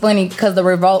think it's funny because the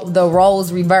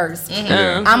roles reverse.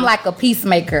 I'm like a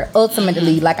peacemaker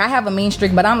ultimately. Like I have a mean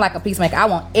streak, but I'm like a peacemaker. I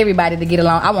want everybody to get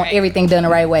along. I want everything done the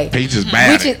right way. Peach is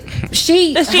bad.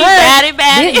 She bad.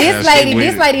 This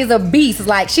lady is a beast.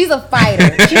 Like she's a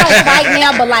fighter. She don't fight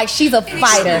now, but like she's a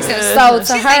fighter. So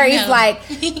to her, it's like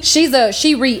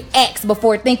she reacts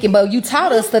before thinking. But you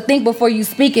taught us to think before you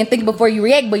speak and think before you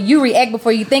react. But you react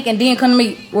before you think, and then come to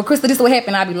me, well, Crystal, this is what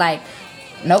happened. I'll be like,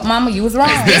 nope, mama, you was wrong.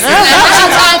 I don't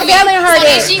mind telling her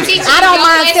that. I don't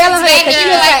mind telling her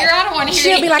because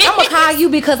she'll be like, I'm gonna call you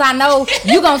because I know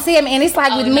you gonna see him. And it's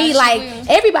like with me, like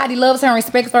everybody loves her and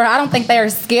respects her. I don't think they're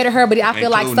scared of her, but I feel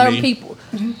like certain people.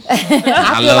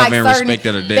 I feel like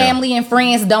certain family and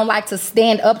friends don't like to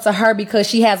stand up to her because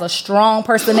she has a strong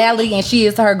personality and she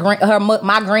is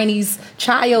my granny's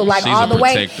child, like all the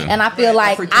way. And I feel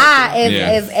like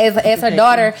as her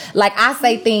daughter, like I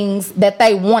say things that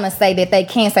they want to say that they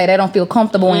can't say. They don't feel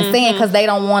comfortable in saying because they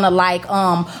don't want to like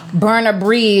burn a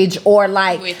bridge or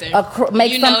like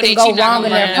make something go wrong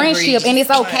in their friendship. And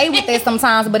it's okay with that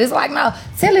sometimes, but it's like, no,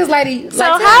 tell this lady. So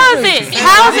how is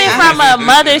it from a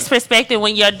mother's perspective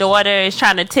when your daughter is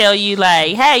trying to tell you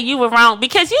like, hey, you were wrong?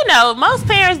 Because you know most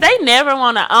parents, they never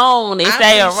want to own if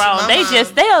they are wrong.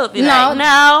 They'll be like,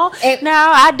 no,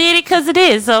 I did it because it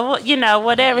is. So you know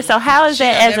whatever. So how is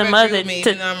that as a mother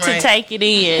to take it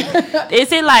in?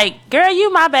 Is it like, girl,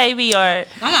 you my baby, or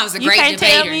my mom's a great you can't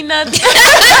debater. Tell me nothing?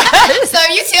 So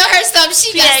you tell her something,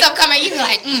 she got stuff coming. You be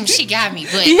like, she got me,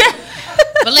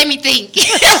 but let me think.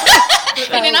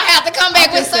 And then I have to come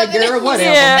back with something. Girl,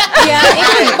 whatever.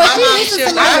 But she listens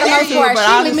to me for the most part.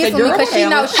 She listens to me because she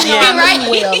knows I mean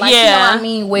well. Like she know I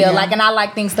mean well. Like, and I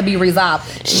like things to be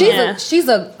resolved. She's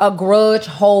a grudge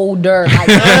holder. Like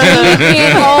she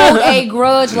can hold a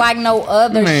grudge like no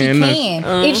other. She can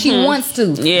if she wants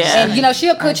to. Yeah. And you know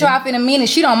she'll cut you off in a minute.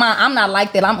 She don't mind. I'm not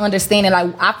like that. I'm understanding.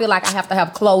 Like I feel like I have to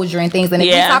have closure and things. And if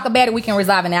we talk about it, we can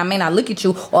resolve it. Now I may not look at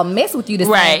you or mess with you the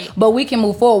same, but we can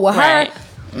move forward with her.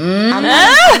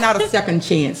 I'm not a second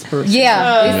chance person.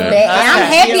 Yeah, it's bad. And I'm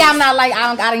happy I'm not like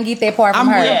I didn't get that part from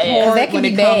her. Because that can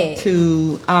be bad.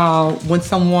 To when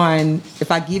someone, if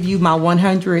I give you my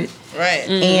 100, right,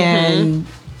 and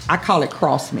I call it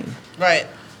cross me, right.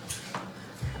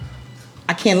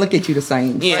 I can't look at you the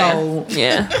same. Yeah. So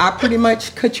I pretty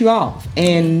much cut you off,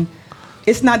 and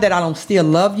it's not that I don't still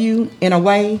love you in a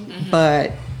way,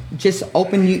 but just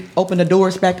open the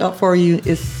doors back up for you.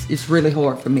 It's really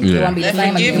hard for me. It won't be the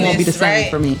same. It won't be the same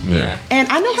for me. Yeah. And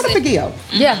I know how to forgive.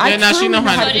 She know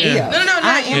how to forgive. No.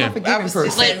 I am a forgiving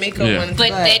person. But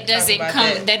that doesn't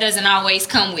come. That doesn't always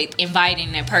come with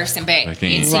inviting that person back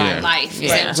into your life.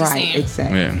 Is that what you're saying?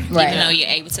 Exactly. Even though you're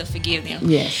able to forgive them.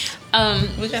 Yes.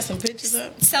 We got some pictures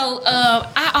up. So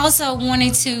I also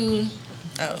wanted to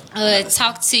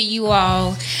talk to you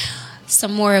all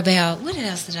some more about what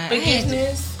else did I?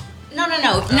 Forgiveness. No.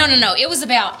 It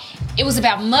was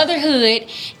about motherhood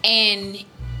and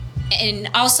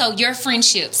also your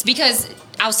friendships, because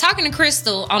I was talking to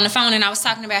Crystal on the phone and I was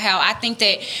talking about how I think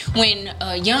that when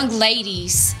young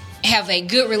ladies have a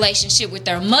good relationship with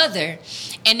their mother,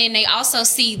 and then they also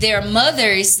see their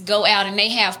mothers go out and they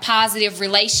have positive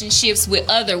relationships with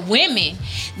other women,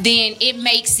 then it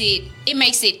makes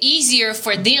it easier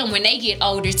for them when they get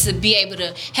older to be able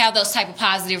to have those type of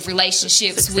positive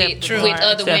relationships with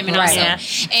other women also. Yeah.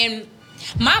 And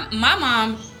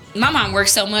my mom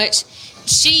works so much.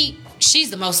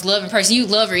 She's the most loving person. You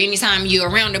love her anytime you're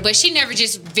around her, but she never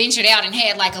just ventured out and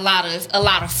had like a lot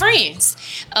of friends.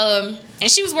 And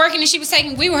she was working and she was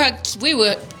taking.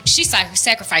 She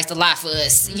sacrificed a lot for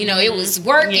us. You know, it was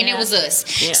work and it was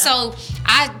us. Yeah. So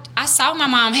I saw my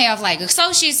mom have like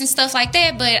associates and stuff like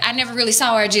that, but I never really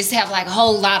saw her just have like a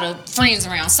whole lot of friends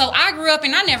around. So I grew up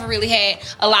and I never really had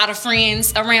a lot of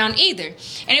friends around either.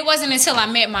 And it wasn't until I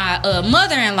met my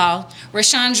mother-in-law,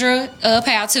 Rashandra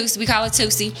Powell Tusi, we call her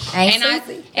Tusi,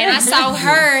 and I saw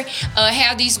her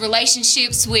have these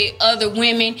relationships with other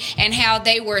women and how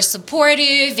they were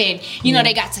supportive and you know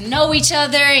they got to know each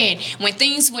other, and when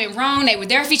things went wrong they were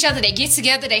there for each other. They get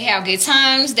together, they have good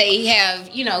times, they have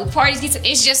parties.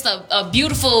 it's just a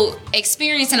beautiful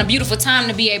experience and a beautiful time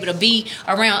to be able to be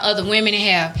around other women and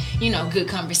have, you know, good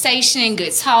conversation,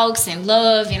 good talks and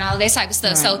love and all that type of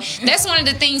stuff. Right. So that's one of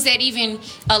the things that even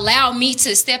allowed me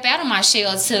to step out of my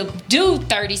shell to do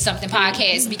 30-something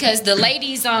podcasts, because the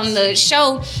ladies on the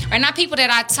show are not people that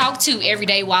I talked to every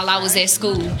day while I was at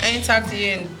school. I ain't talked to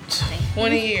you in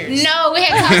 20 years. No, we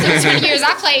hadn't talked in 20 years.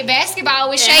 I played basketball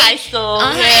with Shay. high school,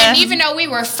 yeah. And even though we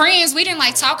were friends, we didn't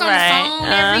like talk on the phone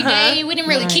every day. We didn't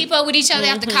really keep up with each other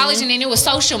after college. And then it was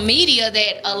social media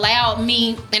that allowed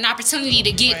me an opportunity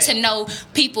to get to know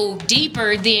people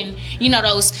deeper than, you know,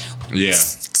 those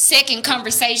second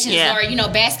conversations or, you know,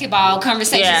 basketball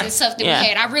conversations and stuff that we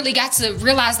had. I really got to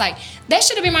realize, like, that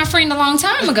should have been my friend a long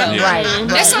time ago. Right.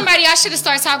 That's somebody I should have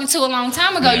started talking to a long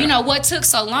time ago. You know, what took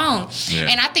so long? Yeah.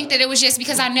 And I think that it was just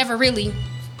because I never really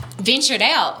ventured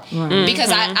out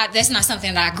because I that's not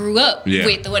something that I grew up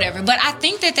with or whatever. But I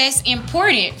think that that's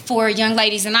important for young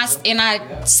ladies, and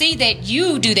I see that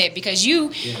you do that because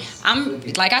I'm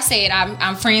like I said,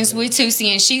 I'm friends with Tusi,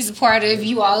 and she's a part of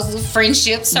you all's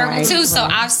friendship circle too. So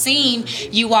I've seen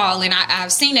you all, and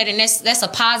I've seen that, and that's a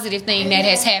positive thing that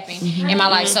has happened in my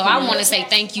life. So I want to say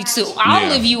thank you to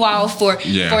all of you all for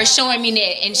showing me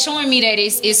that and showing me that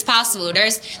it's possible.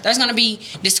 There's going to be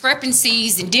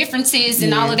discrepancies and differences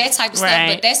and all of that type of stuff,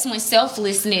 but that's when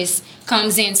selflessness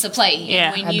comes into play.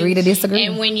 Yeah, and when agree to disagree.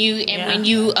 And when you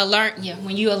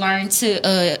learn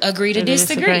to agree to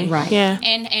disagree. Right. Yeah.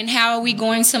 And how are we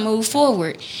going to move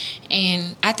forward?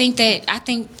 And I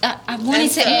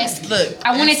wanted to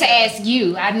ask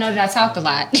you. I know that I talked a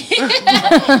lot,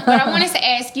 but I wanted to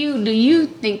ask you: do you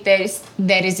think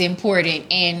that is important?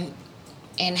 And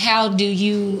how do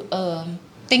you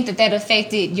think that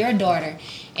affected your daughter?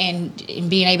 And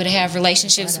being able to have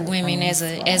relationships with women as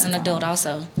an adult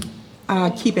also.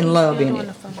 Keeping love in it.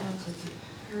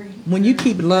 When you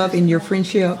keep love in your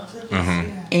friendship,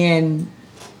 and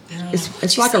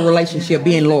it's like a relationship,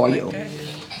 being loyal.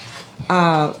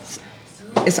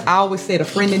 It's I always said a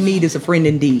friend in need is a friend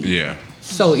indeed. Yeah.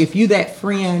 So if you that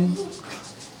friend,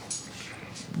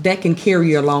 that can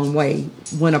carry you a long way.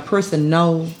 When a person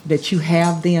know that you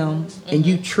have them and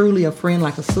you truly a friend,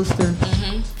 like a sister,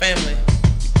 family.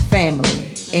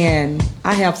 And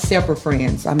I have several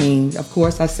friends. I mean, of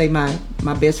course, I say my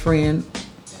best friend,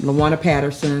 LaWanna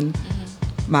Patterson,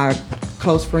 my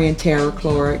close friend, Tara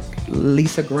Clark,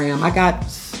 Lisa Graham. I got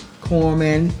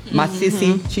Corman, my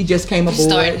sissy, she just came aboard.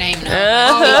 Start naming them.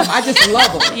 I just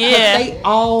love them. Yeah. They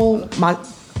all,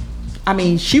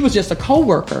 she was just a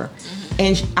co-worker.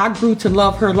 And I grew to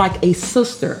love her like a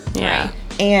sister. Yeah.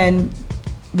 And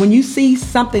when you see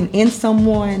something in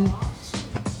someone,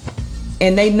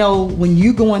 and they know when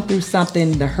you're going through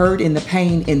something, the hurt and the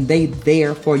pain, and they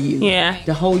there for you. Yeah.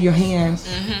 To hold your hand.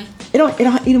 It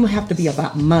don't have to be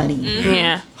about money.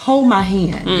 Yeah. Hold my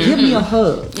hand. Give me a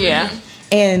hug. Yeah.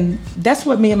 And that's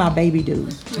what me and my baby do.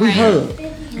 We hug.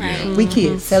 Right. We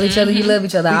kiss. Tell each other you love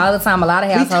each other all the time. A lot of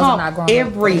households are not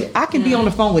growing up. I can be on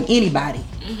the phone with anybody,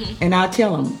 and I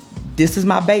tell them, this is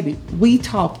my baby. We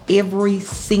talk every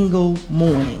single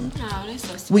morning. Oh, that's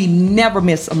so sweet. We never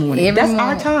miss a morning. Every That's morning.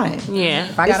 our time. Yeah.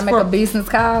 If I gotta make a business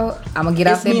call, I'm gonna get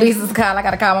out that business call. I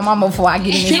gotta call my mama before I get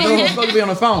in She this don't room. supposed to be on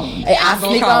the phone. I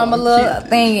sneak on my little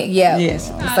thing. Yeah. Yes.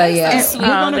 So yeah. And we're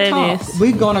gonna talk.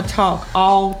 We're gonna talk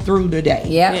all through the day.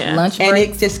 Yeah. Lunch And break.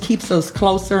 it just keeps us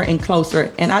closer and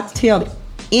closer. And I tell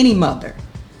any mother,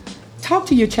 talk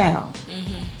to your child.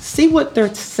 See what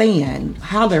they're saying,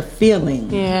 how they're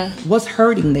feeling, what's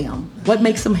hurting them, what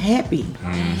makes them happy.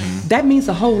 That means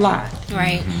a whole lot.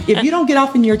 Right. If you don't get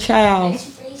off in your child,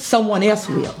 someone else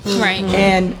will. Right.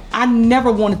 And I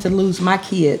never wanted to lose my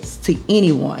kids to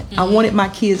anyone. I wanted my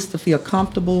kids to feel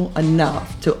comfortable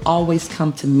enough to always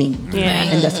come to me.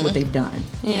 Yeah. And that's what they've done.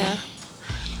 Yeah.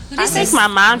 I think my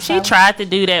mom, she tried to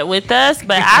do that with us,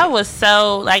 but I was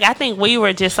so, I think we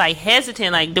were just,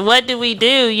 hesitant. What do we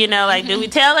do? You know, do we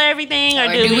tell her everything or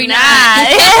do we not?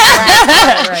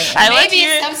 Right. Maybe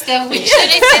it's some stuff we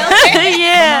shouldn't tell her.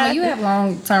 Yeah. Mama, you have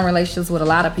long-term relationships with a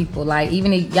lot of people.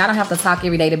 Even if y'all don't have to talk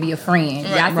every day to be a friend.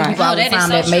 Y'all see people all the time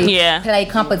that may play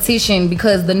competition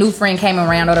because the new friend came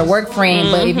around or the work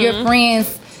friend. But if you're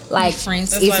friends,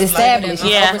 friends. It's established,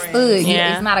 it's understood.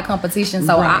 Yeah. It's not a competition.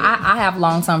 So I have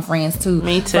long-term friends too.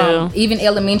 Me too. From even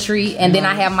elementary, and then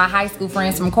I have my high school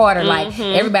friends from Carter.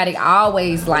 Everybody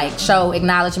always show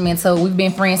acknowledgement. So we've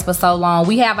been friends for so long.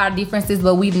 We have our differences,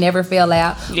 but we've never fell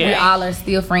out. Yeah. We all are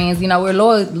still friends. You know, we're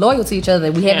loyal to each other.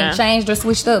 We haven't changed or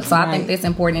switched up. So I think that's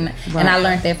important. And I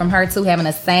learned that from her too, having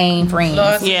the same friends.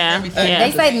 Yeah.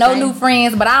 They say no new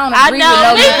friends, but I don't agree with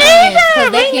no new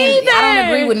friends. I don't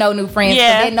agree with no new friends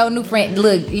because they know no new friend.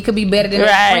 Look, you could be better than the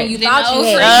friend you thought you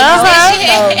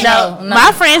had. No,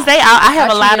 my friends, I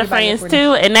have a lot of friends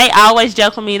too, and they always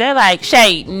joke with me. They're like,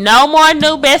 Shay, no more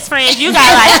new best friends. You got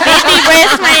like 50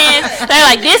 best friends. They're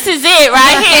like, this is it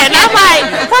right here. And I'm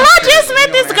like, well, I just met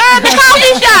this girl at the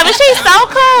coffee shop, and she's so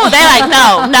cool. They're like,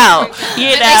 no.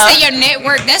 You know, they say your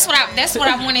network. That's what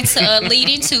I wanted to lead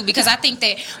into, because I think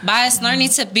that by us learning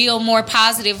to build more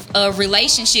positive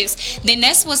relationships, then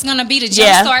that's what's gonna be the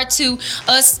jump start to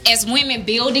us as women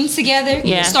building together,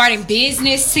 starting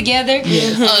business together,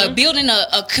 building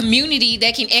a community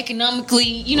that can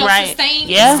economically, sustain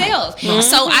itself.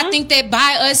 So I think that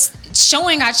by us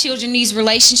showing our children these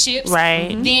relationships,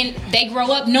 then they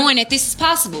grow up knowing that this is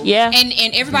possible.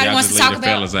 And everybody wants to talk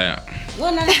about.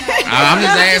 Well, no. I'm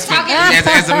just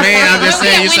asking. As a man, I'm just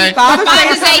saying. You say Father's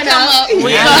Day come up. We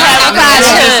gonna have a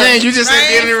fatherhood. You just said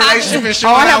being in a relationship and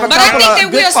showing out. But I think that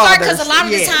we'll start, because a lot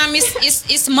of the time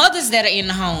it's mothers that are in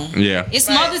the home. Yeah. It's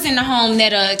mothers in the home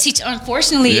that teach.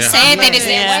 Unfortunately, it's sad that it's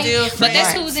that way. But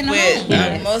that's who's in the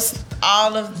home. Most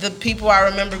all of the people I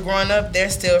remember growing up,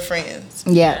 they're still friends.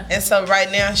 Yeah. And so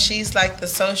right now she's like the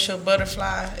social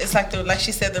butterfly. It's like like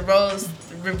she said, the roles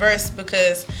reverse,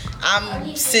 because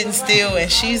I'm sitting still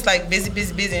and she's like busy,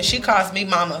 and she calls me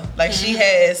mama, like she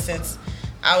has since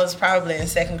I was probably in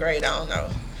second grade. I don't know,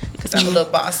 because I'm a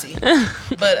little bossy.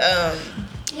 But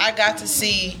I got to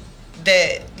see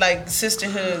that like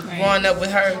sisterhood growing up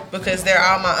with her, because they're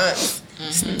all my aunts.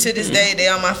 To this day, they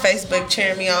on my Facebook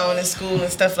cheering me on in school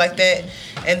and stuff like that.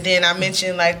 And then I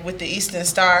mentioned like with the Eastern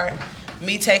Star,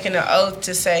 me taking an oath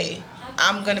to say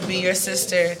I'm gonna be your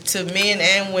sister to men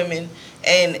and women.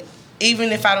 And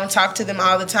even if I don't talk to them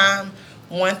all the time,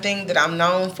 one thing that I'm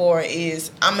known for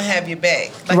is I'm gonna have your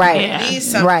back. Like if you need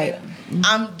something,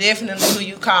 I'm definitely who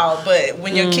you call. But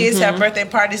when your kids have birthday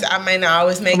parties, I may not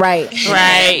always make it.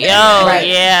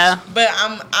 Yeah. But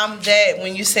I'm that,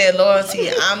 when you said loyalty,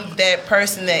 I'm that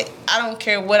person that I don't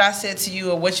care what I said to you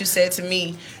or what you said to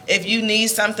me. If you need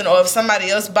something, or if somebody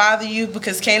else bother you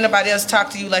because can't nobody else talk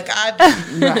to you like I do,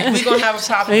 we're gonna have a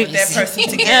problem with that person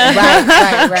together.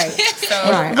 Right.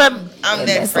 So But I'm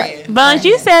that friend. But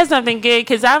you said something good,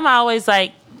 because I'm always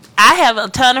like, I have a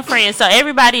ton of friends, so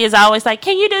everybody is always like,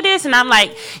 can you do this? And I'm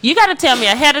like, you got to tell me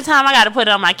ahead of time. I got to put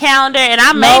it on my calendar, and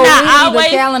I may not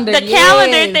always. The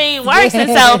calendar thing works,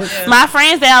 and so my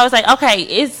friends, they always like, okay,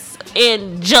 it's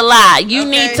in July. You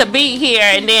need to be here,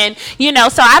 and then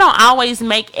so I don't always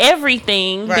make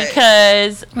everything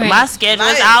because my schedule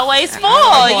is always full.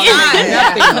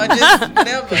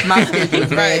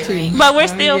 But we're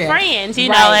still friends,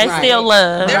 and still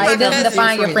love. It doesn't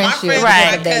define your friendship.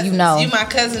 That you my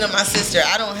cousin or my sister.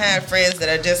 I don't have friends that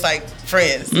are just like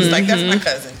friends. It's like that's my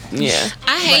cousin. Yeah.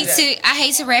 I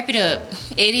hate to wrap it up.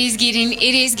 It is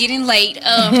getting late.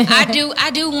 I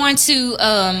do want to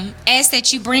ask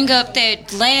that you bring up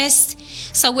that last.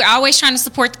 So we're always trying to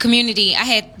support the community. I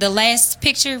had the last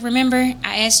picture. Remember,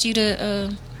 I asked you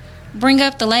to bring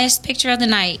up the last picture of the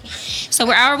night. So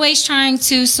we're always trying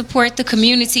to support the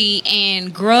community,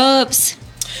 and Grubs.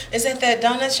 Is it that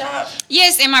donut shop?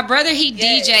 Yes, and my brother, he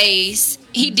DJs.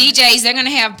 They're gonna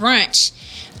have brunch.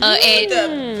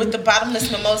 With the bottomless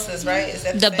mimosas, right? Is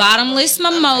that the bottomless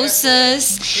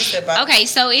mimosas? Okay,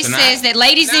 so it says that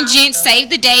ladies and gents, save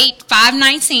the date,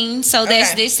 5/19. So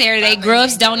that's this Saturday.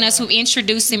 Grubs Donuts will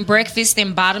introducing breakfast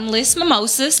and bottomless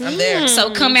mimosas. I'm there.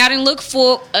 So come out and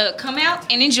come out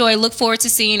and enjoy. Look forward to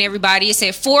seeing everybody. It's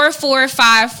at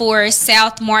 4454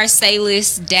 South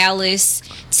Marsalis, Dallas,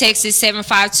 Texas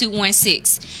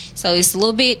 75216. So it's a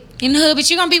little bit in the hood, but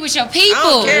you're gonna be with your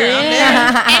people.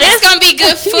 And it's gonna be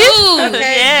good food.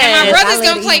 And my brother's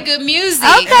gonna play good music.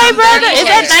 Okay, brother. Is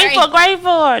that Thankful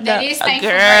Grateful? That is Thankful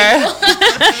Grateful.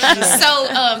 So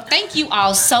thank you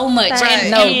all so much.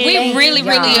 And we really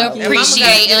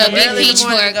appreciate Big Peach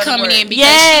for coming in, because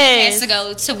she has to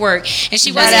go to work and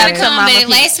she wasn't gonna come, but at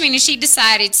last minute she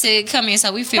decided to come in.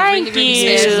 So we feel really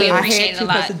special. We appreciate it a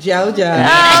lot. JoJo.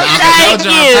 Thank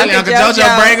you. Uncle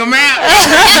JoJo, bring them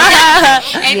out.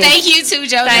 And thank you too,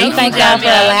 JoJo. Thank y'all for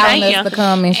allowing us to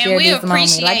come and share this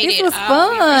moment. Like, this was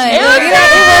fun. It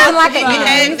wasn't like it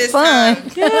was fun.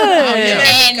 Good.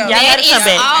 And that is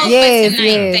all for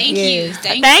tonight. Thank you.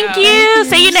 Thank you.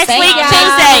 See you next week,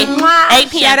 Tuesday, 8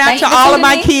 p.m. Shout out to all of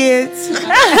my kids,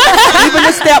 even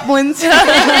the step ones. We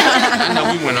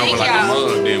went over like a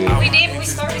mug, didn't we? We did. We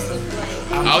started.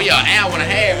 Oh yeah, an hour and a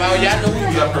half. Oh y'all knew we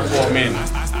was up here for a minute.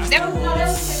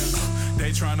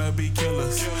 They tryna be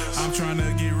killers. I'm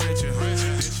tryna get richer.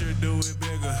 This year do it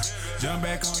bigger. Jump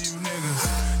back on you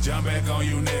niggas. Jump back on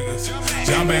you niggas.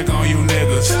 Jump back on you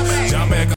niggas. Jump back.